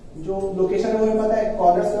जो लोकेशन है वो हमें पता है,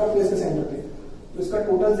 कॉर्नर से और फेस के सेंटर पे। तो इसका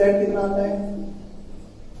टोटल Z कितना आता है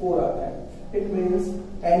 4 आता है। इट मीन्स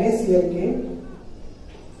NaCl के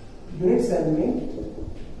यूनिट सेल में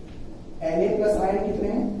Na प्लस आयन कितने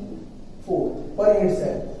हैं 4 per unit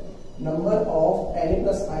cell. Number of Na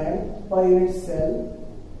plus ion per unit cell,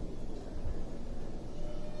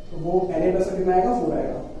 तो वो Na प्लस कितना आएगा 4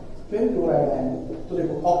 आएगा। फिर क्लोराइड आयन, तो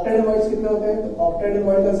देखो ऑक्टेट कितने होते हैं, तो ऑक्टेट का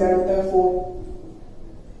Z होता है 4,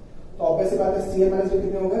 तो ऑब्वियस सी बात है Cl माइनस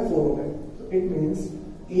कितने हो गए 4 हो गए। तो इट मीन्स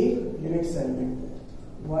एक यूनिट सेल में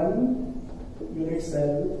 1 unit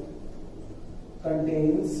cell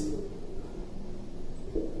contains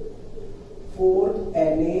 4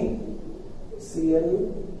 NaCl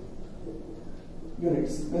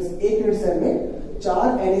units. Means एक यूनिट सेल में 4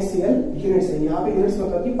 NaCl यूनिट्स है। यहाँ पे यूनिट्स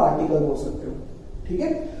मतलब कि पार्टिकल बोल सकते हो, ठीक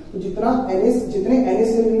है। तो जितने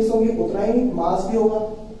NaCl यूनिट्स होंगे उतना ही मास भी होगा,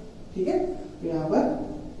 ठीक है। तो यहाँ पर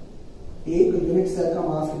एक यूनिट सेल का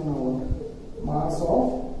मास कितना होगा, मास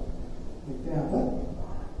ऑफ, देखते हैं यहाँ पर,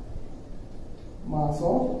 mass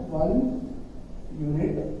of 1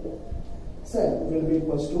 unit cell will be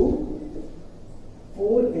equals to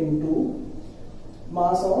 4 into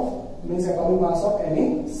mass of, means atomic mass of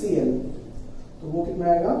NaCl, तो वो कितना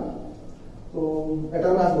आएगा, तो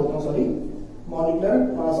एटॉमिक मास बोलता हूँ sorry, molecular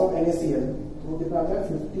mass of NaCl, तो वो कितना आता है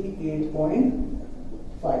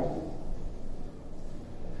 58.5।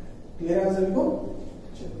 क्लियर है सभी को।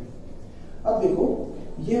 अब देखो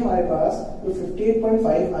ये हमारे पास जो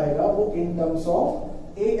 58.5 आएगा वो इन टर्म्स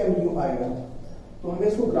ऑफ AMU आएगा। तो हमें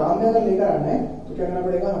इसको ग्राम में अगर लेकर आना है तो क्या करना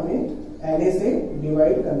पड़ेगा, हमें Na से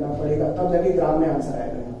डिवाइड करना पड़ेगा, तब जाके ग्राम में आंसर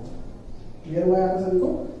आएगा। क्लियर हुआ है सभी को।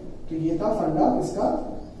 तो ये था फंडा इसका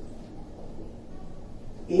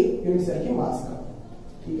एक यूनिट सेल के मास का,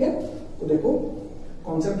 ठीक है। तो देखो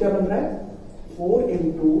कॉन्सेप्ट क्या बन रहा है, 4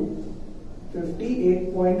 into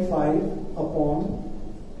 58.5 upon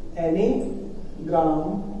Na gram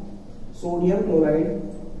sodium chloride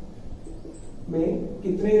में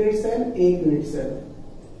कितने यूनिट सेल, एक यूनिट सेल।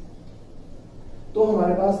 तो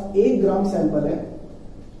हमारे पास 1 ग्राम सैंपल है,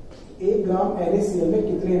 1 ग्राम NaCl में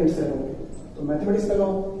कितने यूनिट सेल होंगे, तो मैथमेटिक्स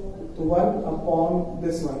लगाओ, तो 1 upon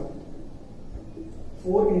this one,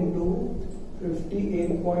 4 into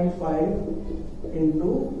 58.5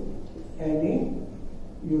 into Na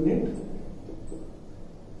unit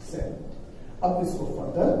cell. अब इसको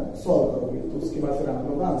फर्दर सॉल्व करोगे तो उसके बाद फिर आप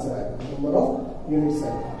लोगों का आंसर आएगा, नंबर ऑफ यूनिट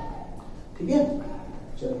सेल, ठीक है।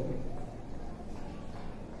 चलिए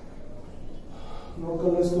नोट कर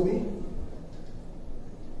लो इसको भी।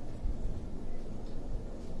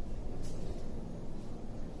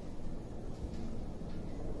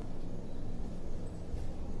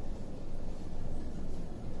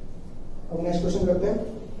 अब नेक्स्ट क्वेश्चन करते हैं।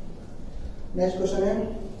 नेक्स्ट क्वेश्चन है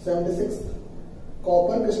 76।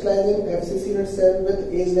 Copper crystallized in FCC unit cell with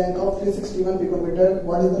age length of 361 picometer.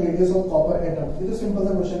 What is the radius of copper atom? ये तो सिंपल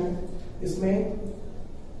सा क्वेश्चन है। इसमें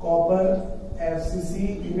कॉपर FCC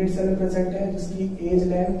यूनिट सेल में प्रेजेंट है जिसकी एज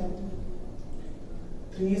लेंथ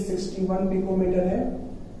 361 पिकोमीटर है।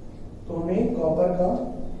 तो हमें कॉपर का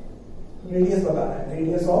रेडियस बताना है,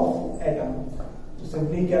 रेडियस ऑफ एटम। तो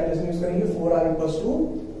सिंपली कैलकुलेशन यूज करेंगे, 4r इक्वल्स टू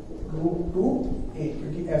 √2a,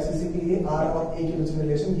 क्योंकि FCC के लिए r और a के बीच में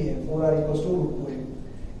रिलेशन ये है, 4r equals to √2a।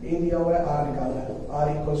 a दिया हुआ है, r निकालना है, r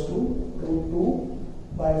इक्वल्स टू √2/4।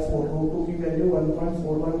 √2 की वैल्यू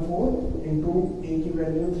 1.414 इंटू a की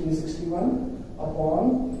वैल्यू 361 अपॉन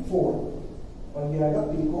 4, और ये आएगा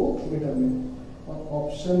पिकोमीटर में, और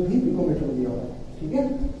ऑप्शन भी पिकोमीटर में दिया हुआ है, ठीक है।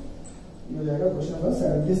 ये हो जाएगा क्वेश्चन नंबर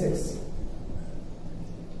 76।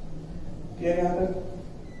 क्लियर है यहाँ तक।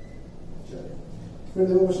 फिर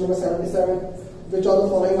देखो question number 77। Which of the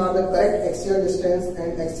following are the correct axial distance and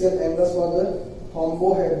axial angles for the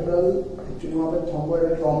rhombohedral, actually वहां पर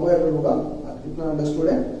rhombohedral होगा, इतना अंडरस्टूड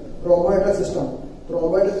है। rhombohedral सिस्टम, तो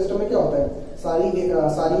rhombohedral सिस्टम में क्या होता है, सारी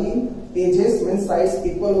एजेस मीन साइड्स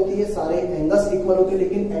इक्वल होती है, सारे एंगल्स इक्वल होते हैं,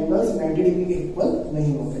 लेकिन एंगल्स 90 डिग्री के इक्वल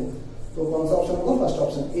नहीं होते। तो कौन सा ऑप्शन होगा, first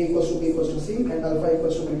option, a equals to b equals to c and alpha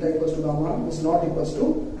equals to beta equals to gamma is not equals to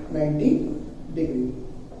 90 degree.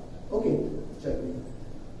 Okay, चलिए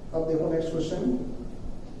अब देखो next question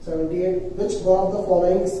 78. Which one of the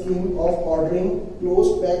following scheme of ordering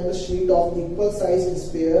close packed sheet of equal sized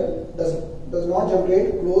sphere does not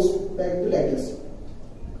generate close packed lattice?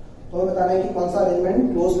 तो हमें बताना है कि कौन सा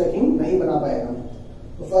अरेंजमेंट क्लोज पैकिंग नहीं बना पाएगा।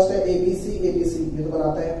 तो फर्स्ट है ABC ABC, ये तो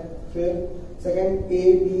बनाता है। फिर second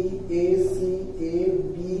AB AC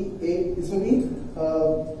AB A, इसमें भी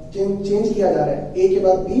चेंज किया जा रहा है, A के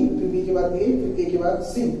बाद B, फिर B के बाद A, फिर A के बाद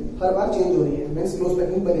C, हर बार चेंज हो रही है, मीन्स क्लोज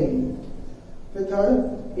पैकिंग बनेगी। फिर थर्ड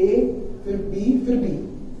A, फिर B, फिर B,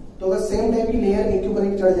 तो अगर सेम टाइप की लेयर एक के ऊपर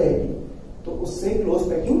एक चढ़ जाएगी तो उससे क्लोज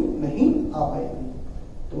पैकिंग नहीं आ पाएगी।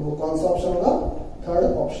 तो वो कौन सा ऑप्शन होगा? Third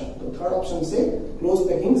option. तो थर्ड ऑप्शन से क्लोज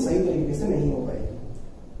पैकिंग सही तरीके से नहीं हो पाएगी।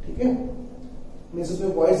 ठीक है, मींस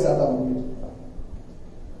उसमें वॉइस ज्यादा होंगे।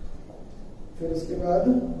 फिर उसके बाद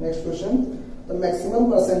next question, the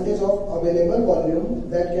maximum percentage of available volume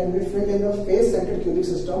that can be filled in the face centred cubic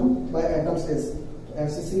system by atoms is. तो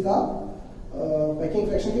एफसीसी का पैकिंग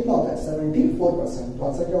फ्रैक्शन कितना होता है? 74%। तो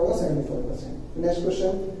आंसर क्या होगा? 74%। Next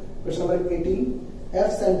question, question number 80,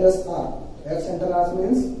 F centres are. F centre are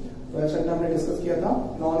means, तो F centre हमने डिस्कस किया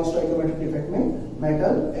था नॉन स्टोइकोमेट्रिक डिफेक्ट में,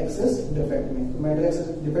 मेटल एक्सेस डिफेक्ट में। तो metal access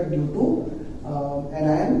defect due to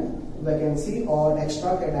anion vacancy और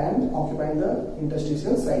extra cation occupying the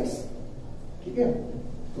interstitial sites. ठीक है,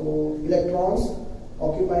 तो electrons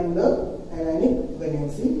occupying the anionic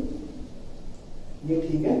vacancy, ये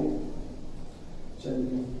ठीक है।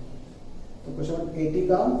 चलिए, तो क्वेश्चन नंबर 80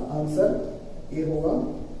 का आंसर ए होगा।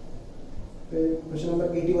 फिर question number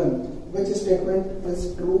 81, which statement is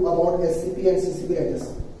true about SCP and CCP lattice?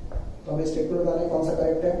 तो हमें स्टेटमेंट बताना है कौन सा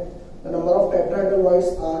करेक्ट है। The number of tetrahedral voids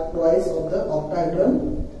are twice of the octahedral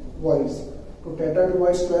voids। तो tetrahedral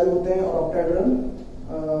voids 12 होते हैं और octahedral,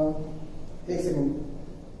 एक सेकंड,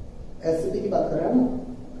 SCP की बात कर रहे हैं ना?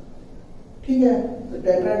 ठीक है, तो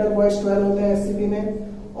tetrahedral voids 12 होते हैं SCP में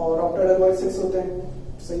और octahedral voids 6 होते हैं।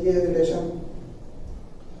 सही है रिलेशन।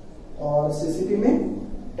 और CCP में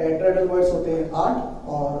टेट्राहेड्रल वॉइड्स होते हैं 8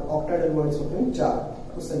 और ऑक्टाहेड्रल वॉइड्स होते हैं 4।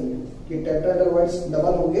 तो सही है कि टेट्राहेड्रल वॉइड्स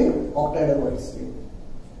डबल होंगे ऑक्टाहेड्रल वॉइड्स के।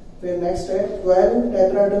 फिर नेक्स्ट है 12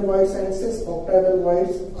 tetrahedral voids and 6 octahedral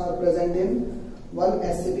voids are present in 1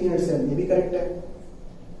 SCP unit cell. ये भी करेक्ट है,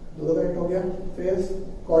 दो करेक्ट हो गया। फिर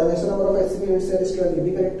coordination number of SCP unit cell is 12, ये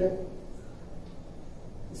भी करेक्ट है।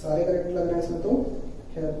 सारे करेक्ट लग रहे हैं इसमें। तो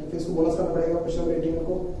खैर, तो फिर इसको बोनस करना पड़ेगा क्वेश्चन नंबर 81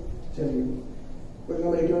 को। चलिए, क्वेश्चन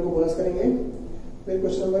नंबर 81 को बोनस करेंगे। फिर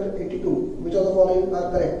question number 82, which of the following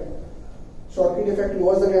are correct? Schottky defect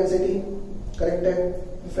lowers the density, correct है।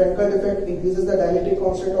 Frenkel defect increases the dielectric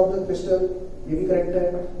constant of the crystal, ये भी करेक्ट है।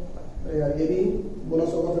 अरे यार, ये भी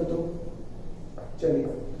बोनस होगा फिर तो। चलिए, तो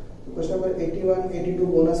क्वेश्चन नंबर 81, 82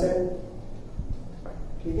 बोनस है।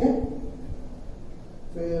 ठीक है,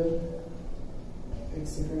 फिर एक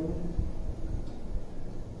सेकेंड,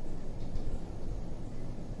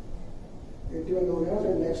 81 हो गया।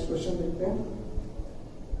 फिर नेक्स्ट क्वेश्चन देखते हैं।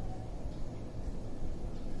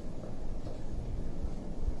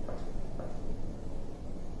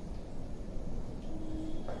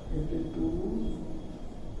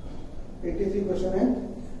 क्वेश्चन है,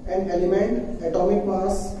 एन एलिमेंट एटॉमिक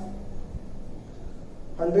मास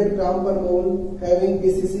 100 ग्राम पर मोल having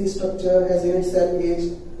BCC structure has unit cell gauge,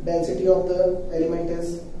 density of the element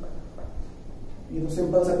is. ये तो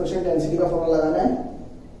सिंपल सा क्वेश्चन, डेंसिटी का फॉर्मूला लगाना है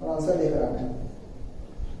और आंसर लेकर आना है।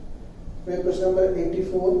 फिर question number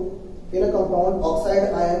 84, in a compound oxide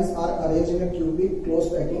ions are arranged in a cubic close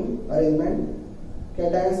packing arrangement,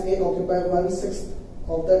 cations A occupy 1/6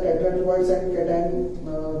 of the tetrahedral voids and cation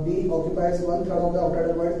B occupies 1/3 of the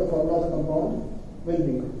octahedral voids, the formula of the compound will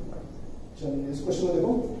be। चलिए, इस question को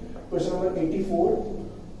देखो, question number 84।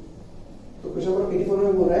 तो question number 84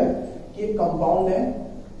 में बोल रहा है कि एक कंपाउंड है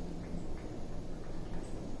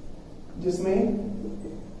जिसमें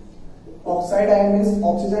oxide ion means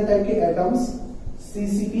oxygen type के एटम्स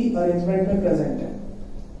CCP अरेंजमेंट में प्रेजेंट है।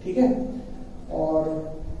 ठीक है, और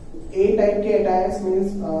A टाइप के एटायंस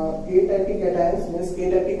मींस A टाइप के कैटायंस मींस A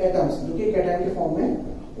टाइप के एटम्स जो कि कैटायन के फॉर्म में,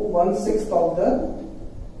 वो 1/6 ऑफ द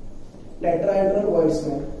टेट्राहेड्रल वॉइड्स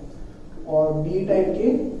में, और B टाइप के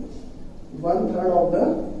 1/3 ऑफ द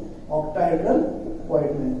ऑक्टाहेड्रल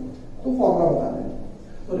वॉइड में। तो फॉर्मूला बताना है।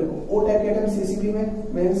 तो देखो, O टाइप के एटम CCP में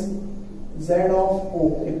मींस Z ऑफ O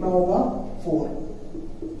कितना होगा? 4।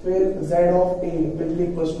 फिर Z of A will be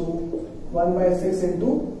equals to 1/6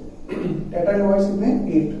 into tetrahedral voids कितने?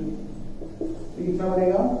 8। तो कितना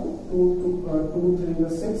बनेगा? 2 3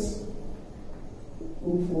 6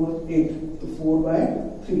 2 4 8, तो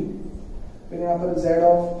 4/3। फिर यहाँ पर Z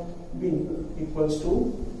of B equals to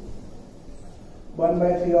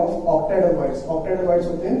 1/3 of octahedral voids. Octahedral voids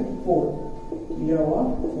होते हैं 4, तो यह हुआ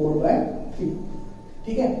 4/3।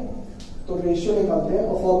 ठीक है, तो रेशियो निकालते हैं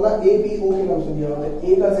और फॉर्मूला ABO के नाम से दिया हुआ है। A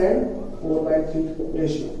का Z 4/3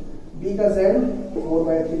 रेशियो, B का Z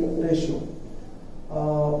 4/3 रेशियो, O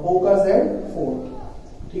का Z 4।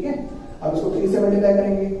 ठीक है, अब इसको 3 से मल्टीप्लाई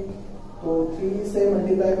करेंगे, तो 3 से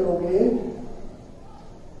मल्टीप्लाई करोगे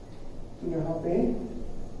तो यहां पे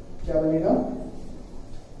क्या बनेगा?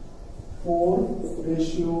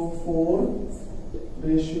 4/4/12।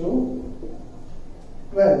 फिर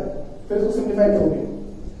इसको सिंप्लीफाई करोगे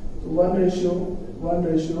तो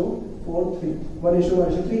 1/4 3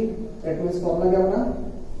 1/3। दैट मींस फॉर्मूला क्या बना?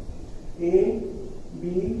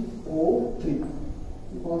 AbO3,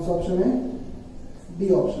 कौन सा ऑप्शन है? D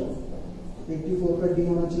option. 84 का डी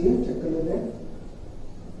होना चाहिए, चेक कर लेते हैं।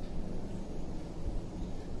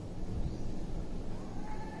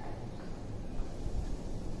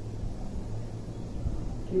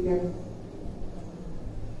 ठीक है,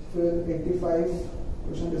 फिर 85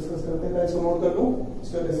 क्वेश्चन डिस्कस करते हैं। इसको नोट कर लो,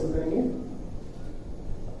 इसको डिस्कस करेंगे।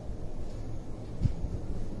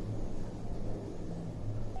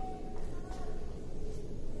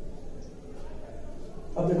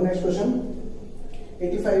 अब देखो नेक्स्ट क्वेश्चन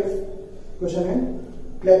 85 क्वेश्चन है,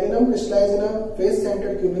 platinum crystallise in a face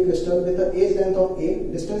centred cubic crystal with a as length of a,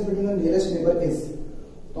 distance between the nearest neighbour is.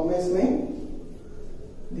 तो हमें इसमें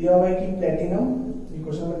दिया हुआ है कि प्लेटिनम, ये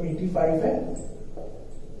क्वेश्चन नंबर 85 है,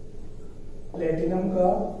 प्लेटिनम का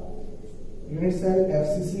यूनिट सेल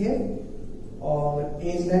FCC है और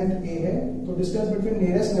एज लेंथ a है, तो डिस्टेंस बिटवीन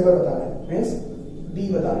नियरेस्ट नेबर बता रहा है, मींस d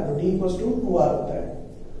बता रहा है, तो d इक्वल्स टू 2r होता है,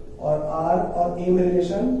 और r और a में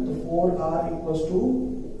रिलेशन, तो 4r इक्वल्स टू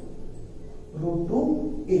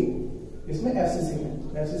 √2a। इसमें FCC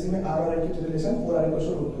में r और a की relation 4r equals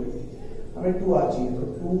to √2a, हमें 2r चाहिए, तो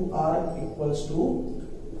 2r इक्वल्स टू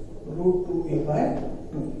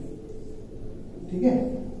 √2a/2। ठीक है,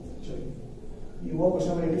 चलिए ये हुआ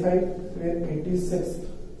क्वेश्चन नंबर 85। फिर 86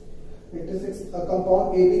 a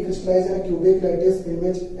compound AB crystallized in a cubic lattice in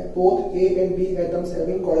which both A and B atoms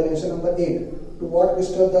having coordination number 8, to what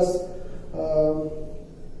crystal does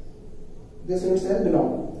this unit cell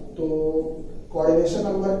belong? तो coordination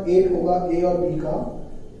number 8 होगा A और B का,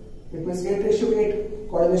 it means 8:8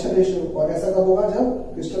 coordination ratio, और ऐसा कब होगा? जब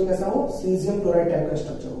crystal कैसा हो? सीजियम क्लोराइड टाइप का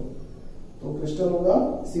स्ट्रक्चर हो, तो क्रिस्टल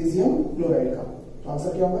होगा सीजियम क्लोराइड का, तो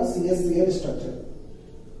आंसर क्या होगा? CsCl structure.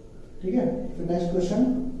 ठीक है, फिर next question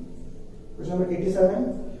number 87,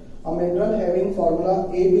 a mineral having formula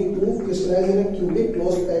AB2 crystallized in a cubic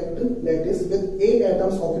closed packed lattice with 8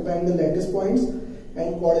 atoms occupying the lattice points and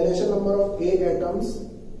coordination number of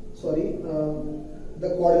the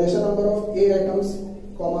coordination number of A atoms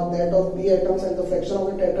comma that of B atoms and the fraction of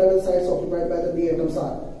the tetrahedral sites occupied by the B atoms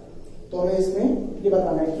are। तो हमें इसमें ये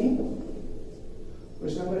बताना है कि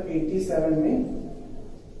question number 87 में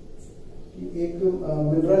कि एक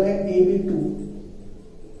मिनरल है AB2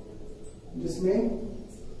 जिसमें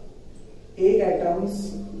A एटम्स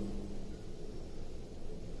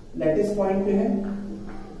लैटिस पॉइंट पे है,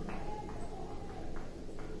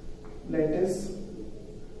 लैटिस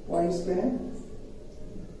पॉइंट्स पे है,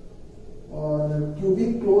 और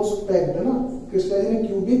क्यूबिक क्लोज पैक्ड है ना, crystallise in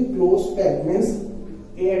cubic close packed means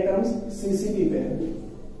A atoms CCP पे है,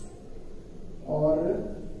 और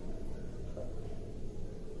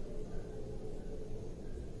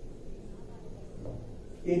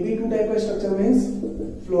AB2 टाइप का structure means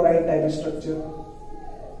fluoride type structure,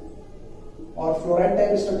 और फ्लोराइड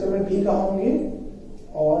टाइप स्ट्रक्चर में B कहां होंगे?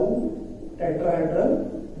 All tetrahedral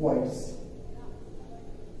voids.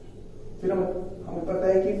 फिर हमें पता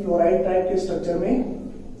है कि फ्लोराइड टाइप के स्ट्रक्चर में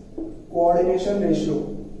कोऑर्डिनेशन रेशियो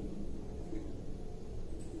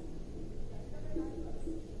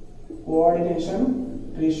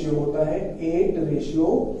होता है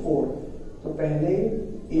 8:4। तो पहले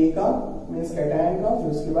A का मीन्स कैटायन का, फिर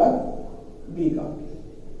उसके बाद B का।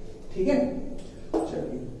 ठीक है,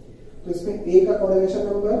 चलिए, तो इसमें A का कोऑर्डिनेशन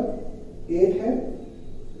नंबर 8 है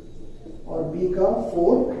और B का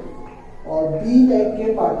 4, और B टाइप के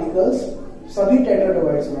पार्टिकल्स सभी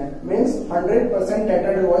टेट्राहेड्रॉइड्स में मींस 100%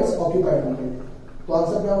 टेट्राहेड्रॉइड्स ऑक्यूपाइड होंगे। तो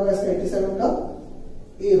आंसर क्या होगा इसका? 87 का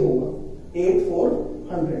A होगा, 8 4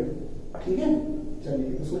 100। ठीक है, चलिए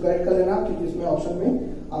इसको करेक्ट कर लेना, क्योंकि इसमें ऑप्शन में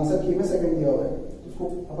आंसर की में सेकंड दिया हुआ है, तो इसको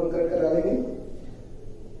अपन करेक्ट करा लेंगे।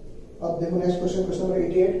 अब देखो next question number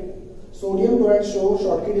 88, sodium chloride show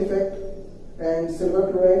शॉर्टकिट effect and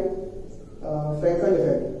silver chloride Frankel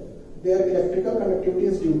effect, there electrical conductivity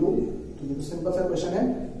is due to. तो ये तो सिंपल सा क्वेश्चन है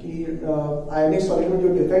कि आयनिक सॉलिड में जो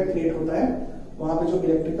डिफेक्ट क्रिएट होता है वहां पे जो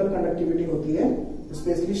इलेक्ट्रिकल कंडक्टिविटी होती है,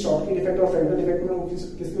 स्पेशली शॉर्टकिट इफेक्ट और फ्रैंकल इफेक्ट में, वो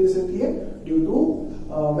किसकी वजह से होती है? ड्यू टू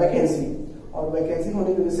वैकेंसी, और वैकेंसी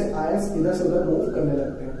होने की वजह से आयंस इधर से उधर मूव करने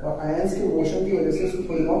लगते हैं, और आयंस के मोशन की वजह से उसको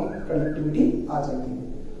थोड़ी बहुत कंडक्टिविटी आ जाती है।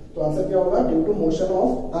 तो आंसर क्या होगा? Due to motion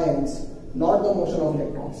of ions, not the motion of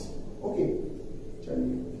electrons. Okay,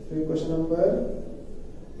 चलिए फिर क्वेश्चन नंबर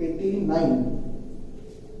 89।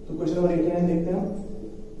 तो क्वेश्चन नंबर 89 देखते हैं।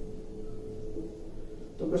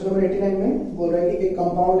 तो क्वेश्चन नंबर 89 में बोल रहा है कि एक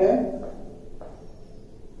कंपाउंड है,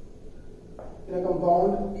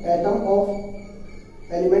 compound atom of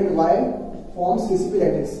element Y form CCP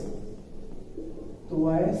lattice. तो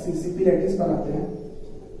Y CCP लैटिस बनाते हैं,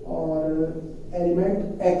 और element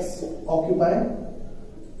X occupy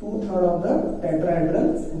 2/3 of the tetrahedral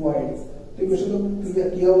void. तो क्वेश्चन तो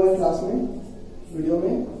किया हुआ है क्लास में, वीडियो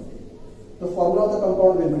में। तो formula of the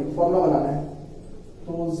compound will be, formula बनाना है।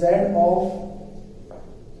 तो z of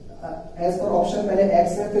as per option पहले x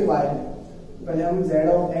है फिर y है, पहले हम z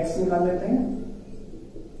ऑफ x निकाल लेते हैं।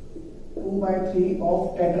 2/3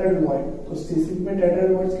 ऑफ टेट्राहेड्रॉइड, तो सीसीपी में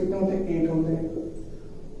टेट्राहेड्रॉइड्स कितने होते हैं? 8 होते हैं।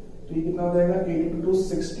 तो ये कितना हो जाएगा? 8 × 2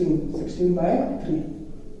 16, 16/3।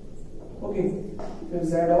 ओके, फिर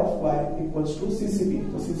z of y equals to CCP,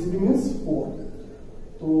 तो सीसीपी मींस 4,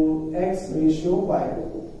 तो x रेशियो y,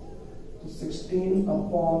 तो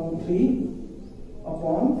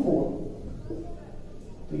 16/3/4,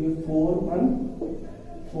 तो ये 4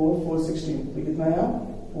 16, तो कितना है?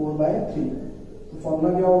 4/3। तो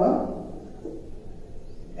फॉर्मूला क्या होगा?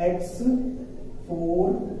 x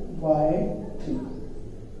 4/3।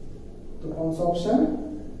 तो कौन सा ऑप्शन?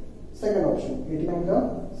 सेकंड ऑप्शन, 89 का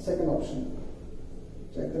सेकंड ऑप्शन।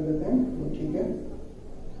 चेक कर लेते हैं, तो ठीक है।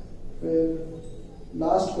 फिर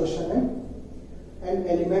लास्ट क्वेश्चन है, an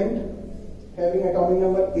element having atomic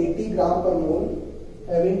number 80 ग्राम पर मोल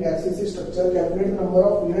having FCC structure, calculate the number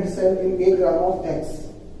of unit cell in 1 gram of X।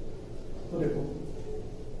 तो देखो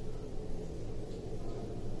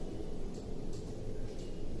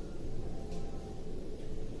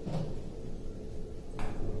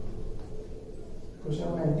क्वेश्चन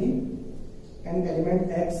 90, एन एलिमेंट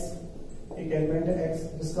X, एक एलिमेंट है X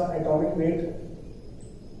जिसका एटॉमिक वेट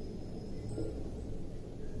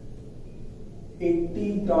 80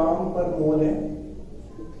 ग्राम पर मोल है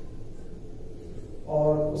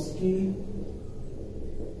और उसका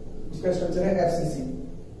स्ट्रक्चर है FCC।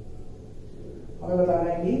 हमें बताना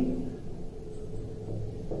है कि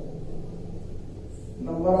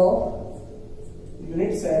number of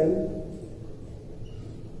unit cell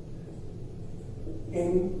in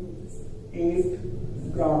 8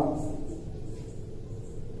 gram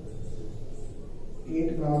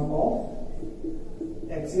of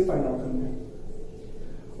XC find out करना है।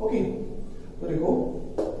 ओके, तो देखो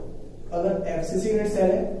अगर FCC यूनिट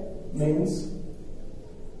सेल है मीन्स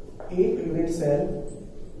एक यूनिट सेल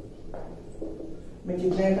में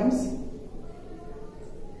कितने एटम्स?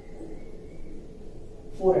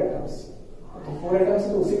 4 एटम्स। तो 4 एटम्स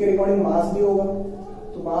तो उसी के अकॉर्डिंग मास भी होगा,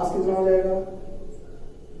 तो मास कितना हो जाएगा?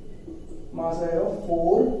 मास आएगा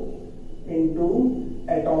 4 ×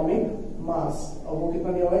 एटॉमिक मास, और वो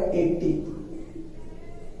कितना दिया हुआ है? 80।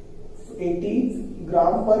 तो 80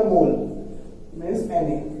 ग्राम पर मोल मीन्स Na,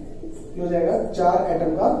 हो जाएगा 4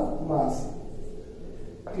 एटम का मास।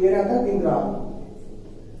 क्लियर आता है? इन ग्राम।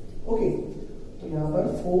 ओके, तो यहां पर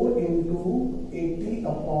 4 ×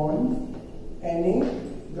 80/Na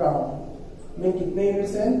ग्राम में कितने यूनिट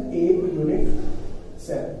सेल? 1 unit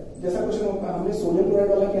cell. जैसा क्वेश्चन हमने सोडियम क्लोराइड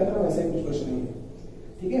वाला किया था ना, वैसे ही कुछ क्वेश्चन है,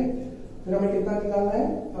 ठीक है। फिर हमें कितना निकालना है?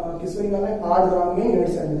 किसमें निकालना है? 8 ग्राम में यूनिट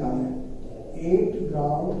सेल निकालना है। 8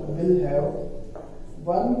 ग्राम will have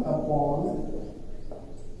 1/4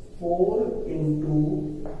 ×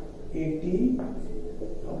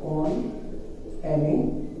 80/Na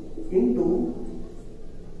into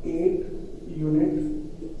 8 unit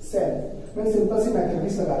cell. मैंने सिंपल सी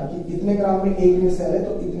मैथमेटिक्स लगा रखी, इतने ग्राम में 1 यूनिट सेल है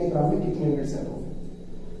तो इतने ग्राम में कितने यूनिट सेल होंगे,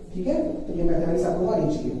 ठीक है। तो ये मैथमेटिक्स आपको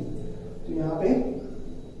आनी चाहिए। तो यहाँ पे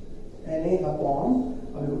Na/8 ×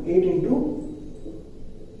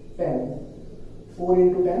 10, 4 ×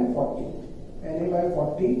 10 40,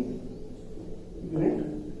 Na/40 यूनिट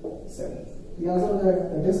सेल। ये आंसर हो जाएगा,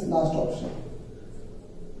 दैट इज लास्ट ऑप्शन,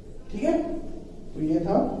 ठीक है। तो ये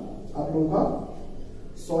था आप लोगों का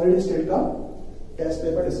सॉलिड स्टेट का टेस्ट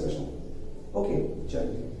पेपर डिस्कशन। ओके,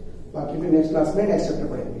 चलिए बाकी फिर नेक्स्ट क्लास में नेक्स्ट चैप्टर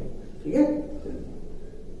पढ़ेंगे, ठीक है।